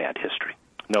 that's bad history.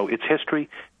 No, it's history.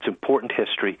 It's important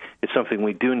history. It's something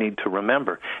we do need to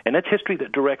remember. And that's history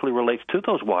that directly relates to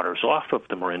those waters off of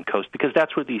the Marin Coast, because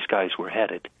that's where these guys were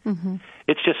headed. Mm-hmm.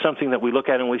 It's just something that we look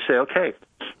at and we say, okay,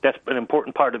 that's an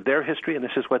important part of their history, and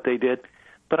this is what they did.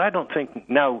 But I don't think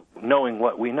now, knowing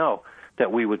what we know,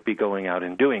 that we would be going out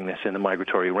and doing this in the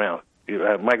migratory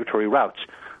routes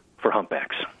for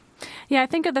humpbacks. Yeah, I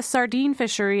think of the sardine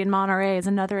fishery in Monterey as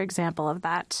another example of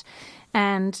that.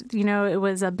 And, it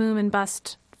was a boom and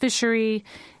bust fishery,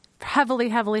 heavily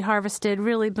harvested,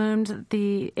 really boomed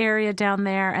the area down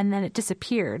there, and then it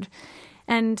disappeared.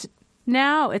 And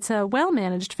now it's a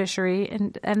well-managed fishery,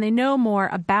 and they know more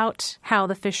about how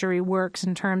the fishery works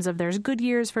in terms of there's good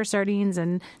years for sardines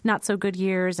and not so good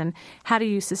years, and how do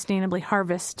you sustainably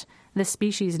harvest this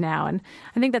species now. And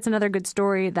I think that's another good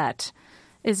story that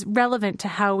is relevant to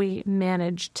how we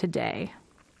manage today.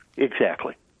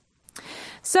 Exactly.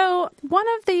 So one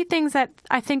of the things that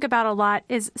I think about a lot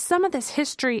is some of this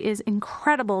history is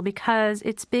incredible because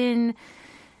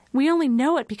we only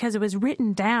know it because it was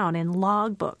written down in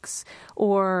logbooks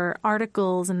or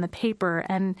articles in the paper.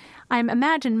 And I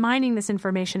imagine mining this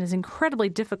information is incredibly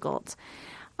difficult.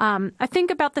 I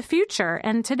think about the future,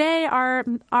 and today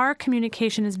our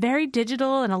communication is very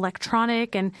digital and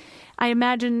electronic, and I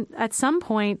imagine at some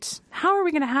point, how are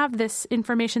we going to have this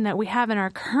information that we have in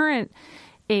our current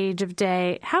age of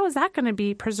day? How is that going to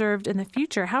be preserved in the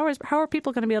future? How are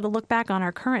people going to be able to look back on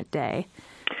our current day?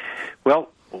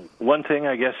 Well, one thing,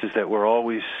 I guess, is that we're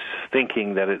always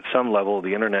thinking that at some level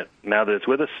the Internet, now that it's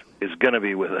with us, is going to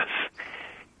be with us.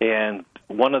 And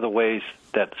one of the ways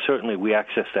that certainly we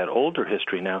access that older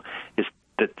history now is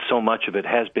that so much of it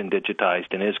has been digitized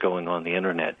and is going on the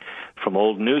Internet, from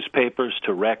old newspapers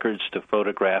to records to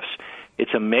photographs.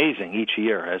 It's amazing each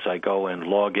year as I go and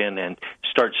log in and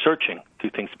start searching through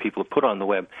things that people have put on the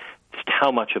web, just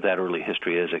how much of that early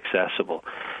history is accessible.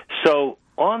 So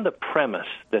on the premise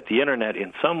that the Internet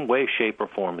in some way, shape, or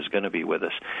form is going to be with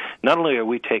us, not only are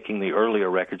we taking the earlier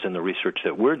records and the research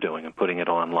that we're doing and putting it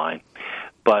online,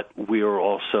 but we are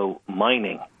also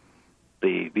mining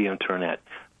the Internet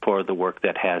for the work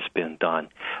that has been done.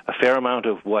 A fair amount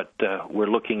of what we're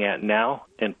looking at now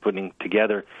and putting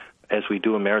together as we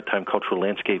do a maritime cultural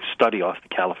landscape study off the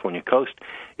California coast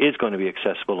is going to be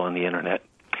accessible on the Internet.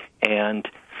 And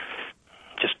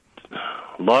just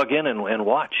log in and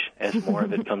watch as more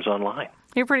of it comes online.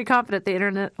 You're pretty confident the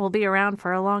Internet will be around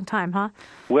for a long time, huh?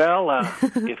 Well,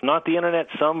 if not the Internet,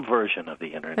 some version of the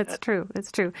Internet. It's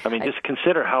true. I mean, just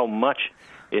consider how much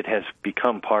it has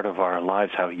become part of our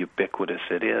lives, how ubiquitous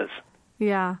it is.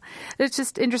 Yeah. It's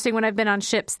just interesting. When I've been on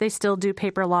ships, they still do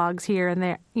paper logs here and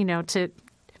there, to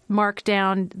mark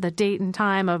down the date and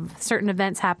time of certain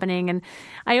events happening. And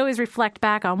I always reflect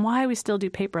back on why we still do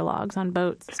paper logs on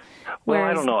boats. Well,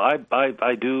 I don't know.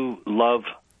 I do love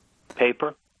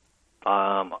paper.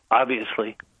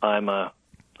 Obviously, I'm a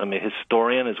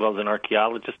historian as well as an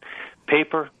archaeologist.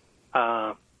 Paper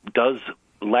does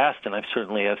last, and I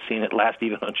certainly have seen it last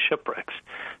even on shipwrecks.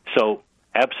 So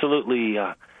absolutely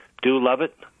do love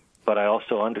it, but I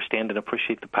also understand and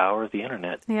appreciate the power of the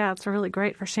Internet. Yeah, it's really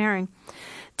great for sharing.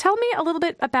 Tell me a little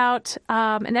bit about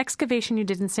an excavation you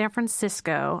did in San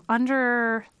Francisco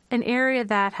under an area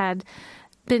that had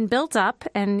been built up,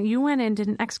 and you went and did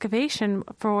an excavation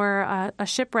for a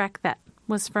shipwreck that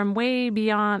was from way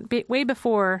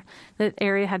before the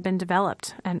area had been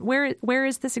developed. And where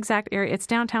is this exact area? It's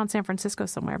downtown San Francisco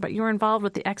somewhere, but you were involved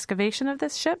with the excavation of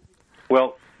this ship?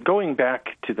 Well, going back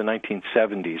to the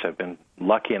 1970s, I've been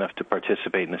lucky enough to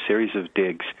participate in a series of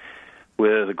digs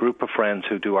with a group of friends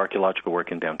who do archaeological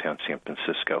work in downtown San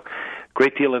Francisco. A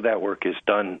great deal of that work is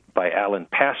done by Alan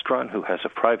Pastron, who has a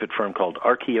private firm called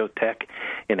Archaeotech.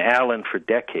 And Alan, for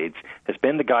decades, has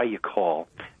been the guy you call,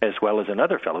 as well as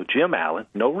another fellow, Jim Allen,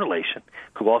 no relation,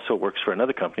 who also works for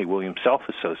another company, William Self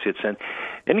Associates. And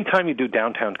anytime you do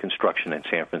downtown construction in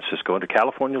San Francisco, under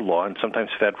California law and sometimes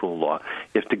federal law,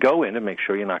 you have to go in and make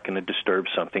sure you're not going to disturb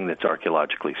something that's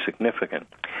archaeologically significant.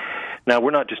 Now,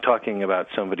 we're not just talking about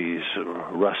somebody's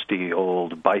rusty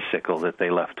old bicycle that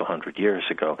they left 100 years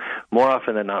ago. More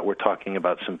often than not, we're talking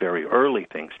about some very early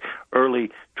things, early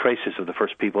traces of the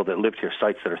first people that lived here,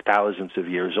 sites that are thousands of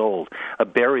years old, a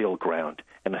burial ground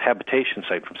and a habitation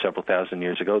site from several thousand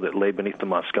years ago that lay beneath the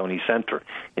Moscone Center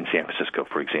in San Francisco,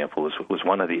 for example, was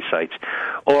one of these sites,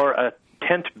 or a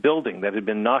tent building that had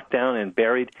been knocked down and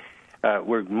buried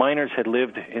where miners had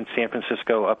lived in San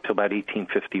Francisco up to about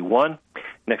 1851,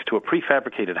 next to a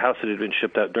prefabricated house that had been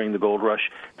shipped out during the gold rush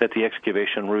that the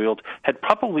excavation revealed had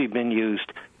probably been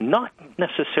used not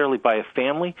necessarily by a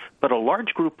family, but a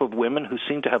large group of women who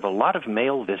seemed to have a lot of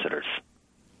male visitors.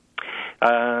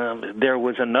 There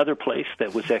was another place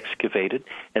that was excavated,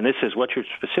 and this is what you're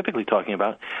specifically talking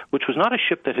about, which was not a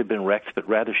ship that had been wrecked, but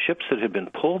rather ships that had been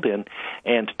pulled in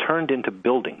and turned into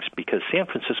buildings, because San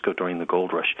Francisco during the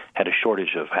gold rush had a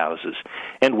shortage of houses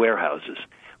and warehouses.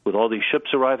 With all these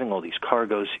ships arriving, all these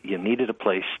cargoes, you needed a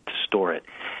place to store it.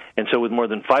 And so with more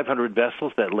than 500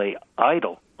 vessels that lay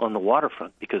idle on the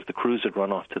waterfront because the crews had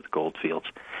run off to the gold fields,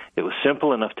 it was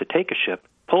simple enough to take a ship,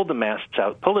 pull the masts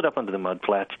out, pull it up onto the mud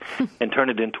flats, and turn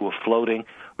it into a floating,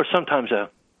 or sometimes a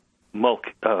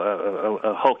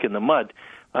hulk in the mud,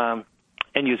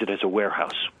 and use it as a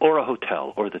warehouse or a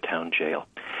hotel or the town jail.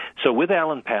 So with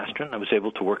Alan Pastrin, I was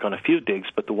able to work on a few digs,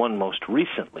 but the one most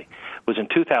recently was in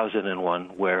 2001,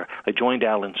 where I joined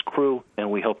Alan's crew,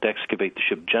 and we helped excavate the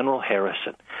ship General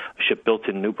Harrison, a ship built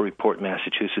in Newburyport,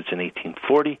 Massachusetts in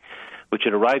 1840, which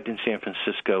had arrived in San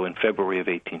Francisco in February of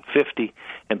 1850,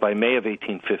 and by May of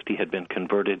 1850 had been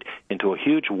converted into a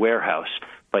huge warehouse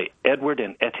by Edward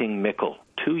and Etting Mickle,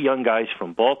 two young guys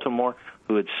from Baltimore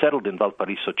who had settled in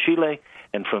Valparaiso, Chile,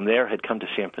 and from there had come to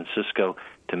San Francisco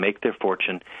to make their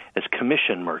fortune as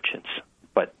commission merchants.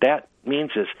 But that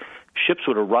means as ships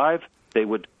would arrive, they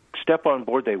would step on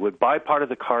board, they would buy part of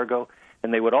the cargo,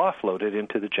 and they would offload it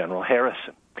into the General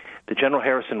Harrison. The General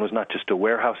Harrison was not just a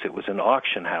warehouse, it was an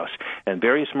auction house, and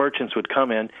various merchants would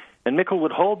come in, and Mickle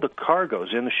would hold the cargoes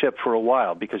in the ship for a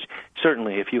while, because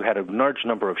certainly if you had a large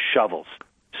number of shovels,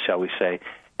 shall we say,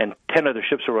 and 10 other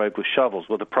ships arrived with shovels,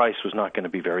 well, the price was not going to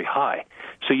be very high.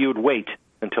 So you would wait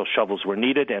until shovels were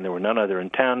needed, and there were none other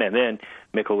in town, and then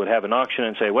Mickle would have an auction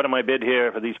and say, what am I bid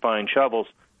here for these fine shovels?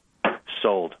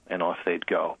 Sold, and off they'd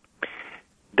go.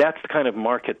 That's the kind of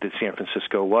market that San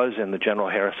Francisco was, and the General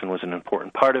Harrison was an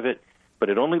important part of it, but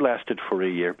it only lasted for a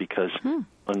year because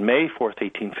on May 4th,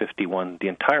 1851, the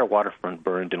entire waterfront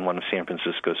burned in one of San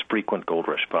Francisco's frequent gold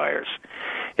rush fires,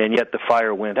 and yet the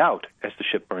fire went out as the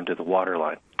ship burned to the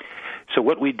waterline. So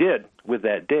what we did with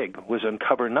that dig was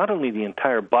uncover not only the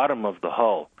entire bottom of the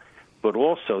hull, but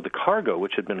also the cargo,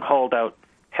 which had been hauled out,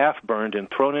 half-burned, and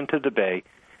thrown into the bay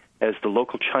as the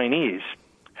local Chinese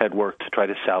had worked to try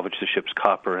to salvage the ship's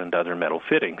copper and other metal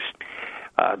fittings.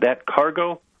 That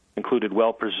cargo included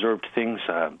well-preserved things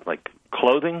like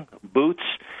clothing, boots,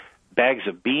 bags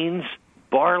of beans,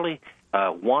 barley,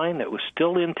 wine that was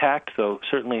still intact, though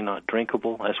certainly not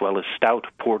drinkable, as well as stout,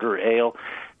 porter, ale,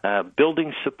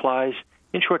 building supplies,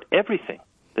 in short, everything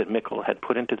that Mickle had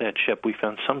put into that ship we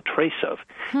found some trace of,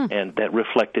 and that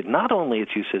reflected not only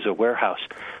its use as a warehouse,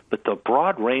 but the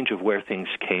broad range of where things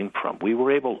came from. We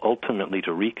were able ultimately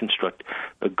to reconstruct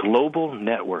a global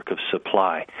network of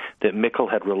supply that Mickle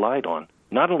had relied on,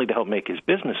 not only to help make his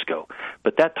business go,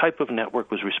 but that type of network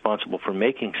was responsible for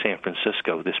making San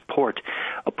Francisco, this port,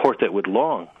 a port that would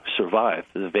long survive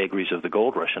the vagaries of the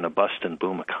gold rush and a bust and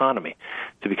boom economy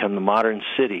to become the modern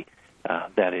city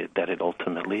that it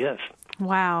ultimately is.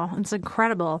 Wow, it's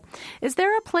incredible. Is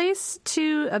there a place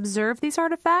to observe these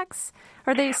artifacts?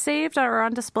 Are they saved or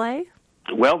on display?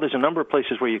 Well, there's a number of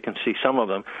places where you can see some of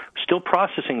them. Still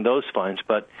processing those finds,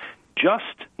 but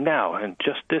just now, and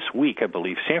just this week, I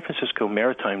believe, San Francisco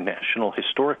Maritime National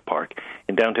Historic Park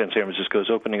in downtown San Francisco is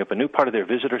opening up a new part of their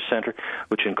visitor center,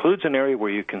 which includes an area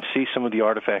where you can see some of the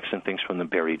artifacts and things from the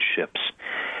buried ships.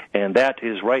 And that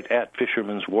is right at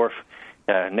Fisherman's Wharf,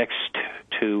 next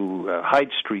to Hyde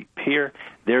Street Pier.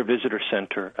 Their visitor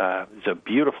center is a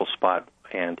beautiful spot,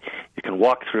 and you can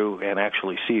walk through and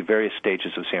actually see various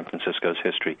stages of San Francisco's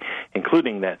history,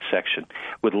 including that section,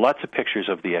 with lots of pictures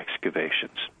of the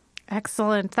excavations.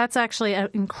 Excellent. That's actually an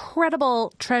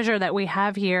incredible treasure that we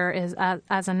have here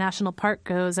as a national park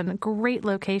goes, and a great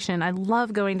location. I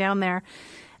love going down there,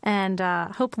 and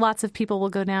hope lots of people will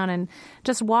go down and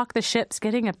just walk the ships,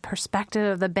 getting a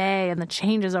perspective of the bay and the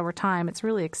changes over time. It's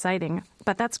really exciting.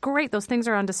 But that's great. Those things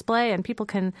are on display and people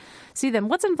can see them.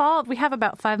 What's involved? We have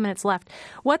about 5 minutes left.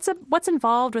 What's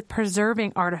involved with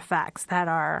preserving artifacts that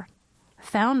are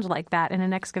found like that in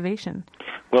an excavation?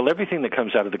 Well, everything that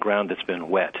comes out of the ground that's been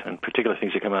wet, and particular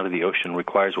things that come out of the ocean,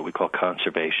 requires what we call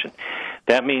conservation.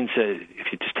 That means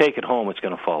if you just take it home, it's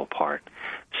going to fall apart.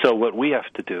 So what we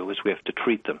have to do is we have to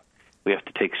treat them. We have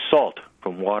to take salt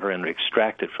from water and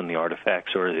extract it from the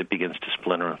artifacts, or it begins to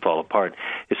splinter and fall apart.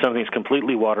 If something's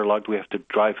completely waterlogged, we have to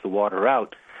drive the water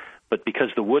out. But because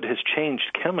the wood has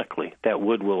changed chemically, that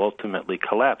wood will ultimately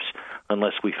collapse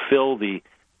unless we fill the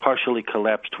partially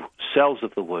collapsed cells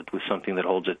of the wood with something that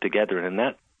holds it together. And in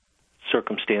that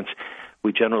circumstance,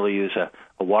 we generally use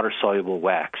a water-soluble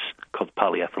wax called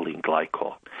polyethylene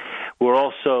glycol. We're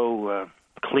also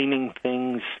cleaning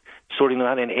things, sorting them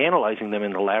out, and analyzing them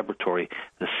in the laboratory,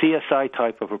 the CSI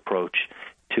type of approach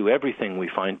to everything we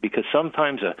find, because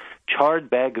sometimes a charred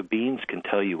bag of beans can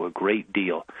tell you a great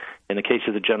deal. In the case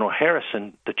of the General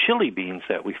Harrison, the chili beans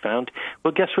that we found,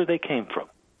 well, guess where they came from?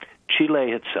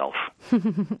 Chile itself.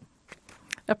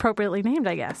 Appropriately named,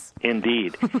 I guess.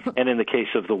 Indeed. And in the case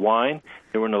of the wine,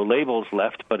 there were no labels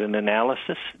left, but an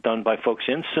analysis done by folks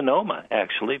in Sonoma,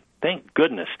 actually. Thank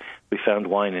goodness we found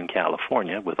wine in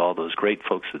California with all those great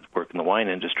folks that work in the wine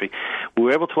industry. We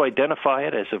were able to identify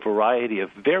it as a variety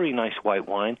of very nice white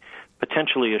wine,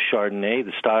 potentially a Chardonnay,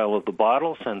 the style of the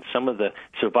bottles, and some of the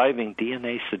surviving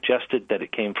DNA suggested that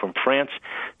it came from France.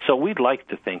 So we'd like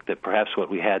to think that perhaps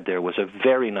what we had there was a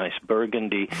very nice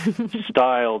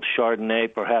Burgundy-styled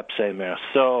Chardonnay, perhaps a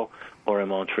Merceau or a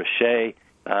Montrachet,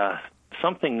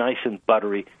 something nice and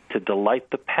buttery to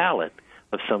delight the palate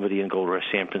of somebody in Gold Rush,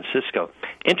 San Francisco.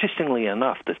 Interestingly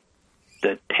enough,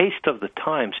 the taste of the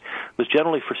times was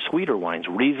generally for sweeter wines.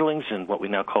 Rieslings and what we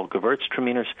now call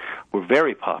Gewürztraminers were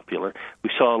very popular.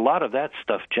 We saw a lot of that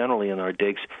stuff generally in our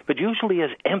digs, but usually as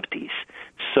empties.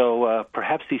 So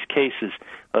perhaps these cases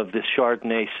of this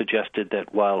Chardonnay suggested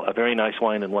that while a very nice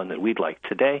wine and one that we'd like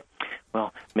today,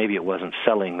 well, maybe it wasn't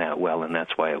selling that well, and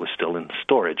that's why it was still in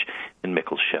storage in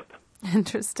Mickle's ship.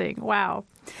 Interesting. Wow.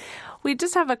 We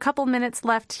just have a couple minutes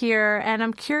left here, and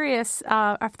I'm curious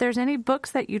if there's any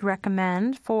books that you'd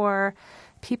recommend for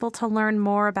people to learn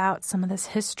more about some of this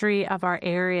history of our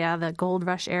area, the Gold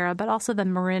Rush era, but also the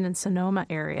Marin and Sonoma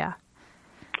area.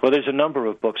 Well, there's a number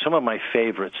of books. Some of my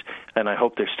favorites, and I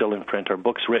hope they're still in print, are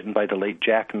books written by the late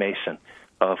Jack Mason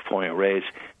of Point Reyes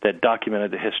that documented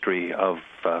the history of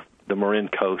the Marin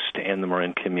Coast and the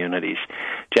Marin communities.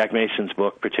 Jack Mason's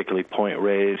book, particularly Point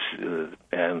Reyes,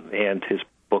 and his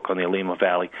book on the Alima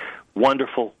Valley,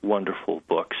 wonderful, wonderful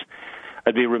books.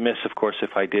 I'd be remiss, of course,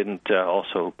 if I didn't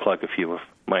also plug a few of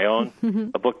my own.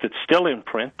 A book that's still in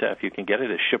print, if you can get it,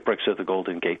 is Shipwrecks of the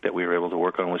Golden Gate that we were able to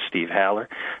work on with Steve Haller,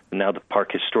 now the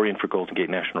park historian for Golden Gate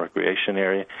National Recreation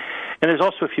Area. And there's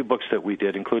also a few books that we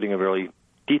did, including a very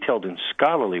detailed and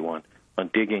scholarly one on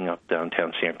digging up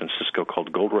downtown San Francisco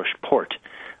called Gold Rush Port,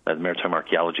 the Maritime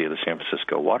Archaeology of the San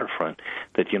Francisco Waterfront,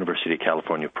 that University of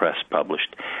California Press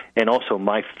published. And also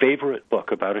my favorite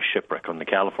book about a shipwreck on the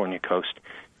California coast,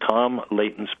 Tom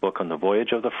Layton's book on the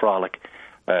Voyage of the Frolic,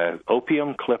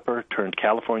 opium clipper turned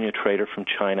California trader from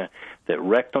China that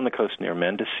wrecked on the coast near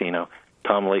Mendocino.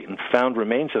 Tom Layton found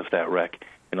remains of that wreck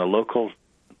in a local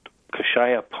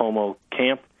Kashaya Pomo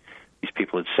camp. These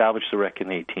people had salvaged the wreck in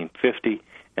 1850,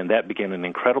 and that began an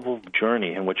incredible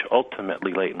journey in which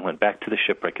ultimately Layton went back to the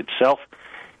shipwreck itself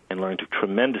and learned a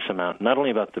tremendous amount, not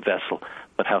only about the vessel,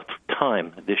 but how through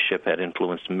time this ship had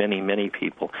influenced many, many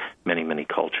people, many, many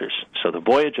cultures. So The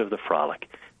Voyage of the Frolic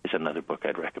is another book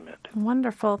I'd recommend.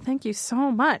 Wonderful. Thank you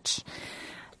so much.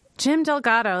 Jim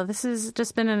Delgado, this has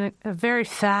just been a very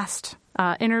fast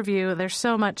interview. There's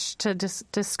so much to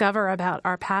discover about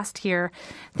our past here.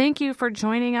 Thank you for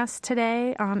joining us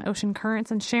today on Ocean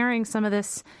Currents and sharing some of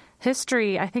this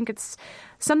history. I think it's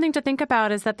something to think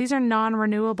about is that these are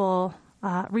non-renewable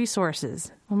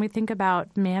resources. When we think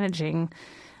about managing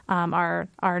our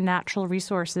natural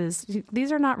resources,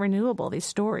 these are not renewable, these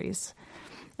stories.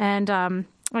 And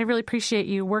I really appreciate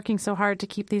you working so hard to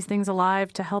keep these things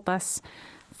alive to help us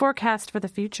forecast for the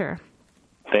future.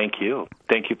 Thank you.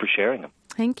 Thank you for sharing them.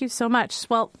 Thank you so much.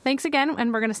 Well, thanks again,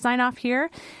 and we're going to sign off here,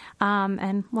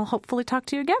 and we'll hopefully talk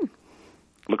to you again.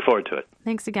 Look forward to it.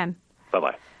 Thanks again.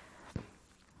 Bye-bye.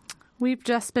 We've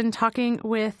just been talking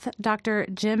with Dr.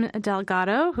 Jim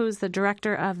Delgado, who's the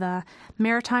director of the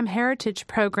Maritime Heritage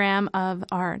Program of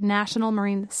our National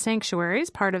Marine Sanctuaries,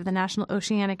 part of the National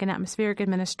Oceanic and Atmospheric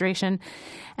Administration,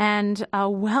 and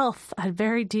a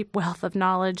very deep wealth of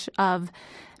knowledge of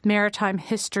maritime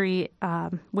history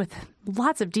with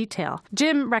lots of detail.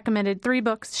 Jim recommended 3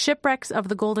 books: Shipwrecks of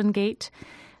the Golden Gate,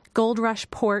 Gold Rush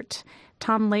Port,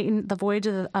 Tom Layton, The Voyage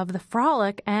of the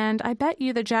Frolic, and I bet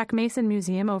you the Jack Mason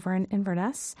Museum over in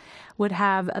Inverness would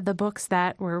have the books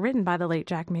that were written by the late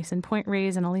Jack Mason, Point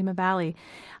Reyes and Alima Valley,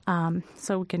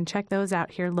 so we can check those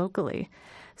out here locally.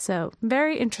 So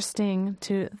very interesting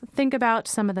to think about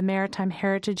some of the maritime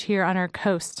heritage here on our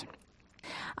coast.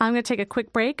 I'm going to take a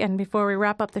quick break, and before we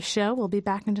wrap up the show, we'll be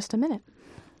back in just a minute.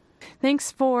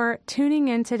 Thanks for tuning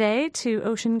in today to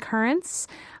Ocean Currents.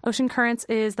 Ocean Currents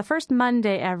is the first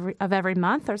Monday of every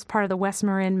month as part of the West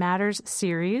Marin Matters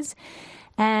series.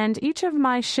 And each of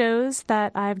my shows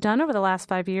that I've done over the last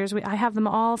 5 years, I have them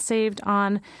all saved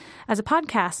as a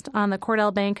podcast on the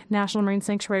Cordell Bank National Marine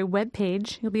Sanctuary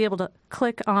webpage. You'll be able to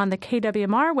click on the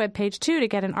KWMR webpage, too, to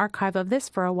get an archive of this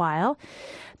for a while.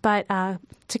 But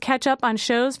to catch up on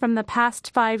shows from the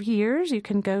past 5 years, you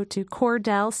can go to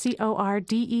Cordell,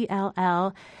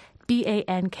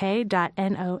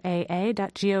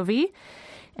 CORDELLBANK.NOAA.gov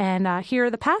and hear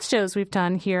the past shows we've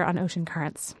done here on Ocean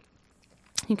Currents.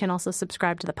 You can also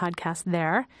subscribe to the podcast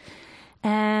there.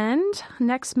 And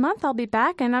next month I'll be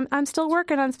back, and I'm still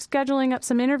working on scheduling up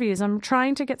some interviews. I'm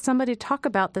trying to get somebody to talk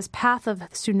about this path of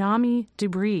tsunami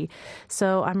debris.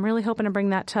 So I'm really hoping to bring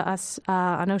that to us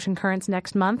on Ocean Currents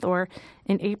next month or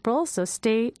in April. So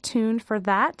stay tuned for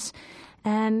that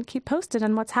and keep posted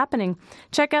on what's happening.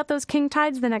 Check out those king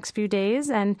tides the next few days,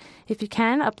 and if you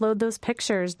can, upload those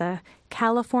pictures, the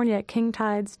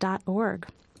californiakingtides.org.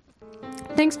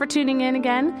 Thanks for tuning in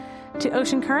again to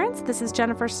Ocean Currents. This is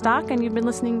Jennifer Stock, and you've been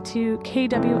listening to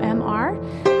KWMR.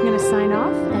 I'm going to sign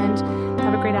off, and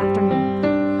have a great afternoon.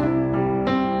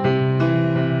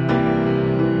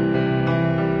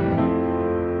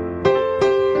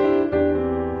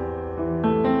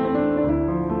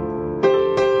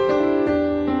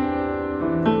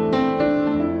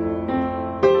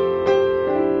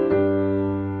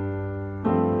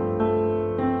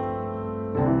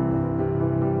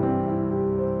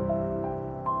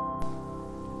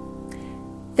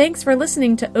 Thanks for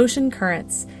listening to Ocean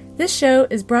Currents. This show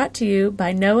is brought to you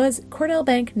by NOAA's Cordell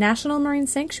Bank National Marine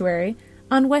Sanctuary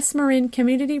on West Marin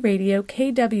Community Radio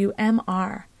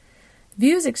KWMR.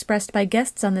 Views expressed by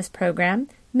guests on this program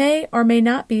may or may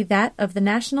not be that of the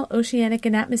National Oceanic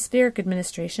and Atmospheric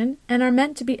Administration and are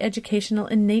meant to be educational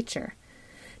in nature.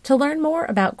 To learn more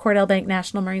about Cordell Bank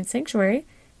National Marine Sanctuary,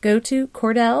 go to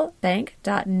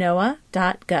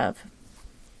cordellbank.noaa.gov.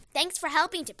 Thanks for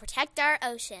helping to protect our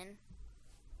ocean.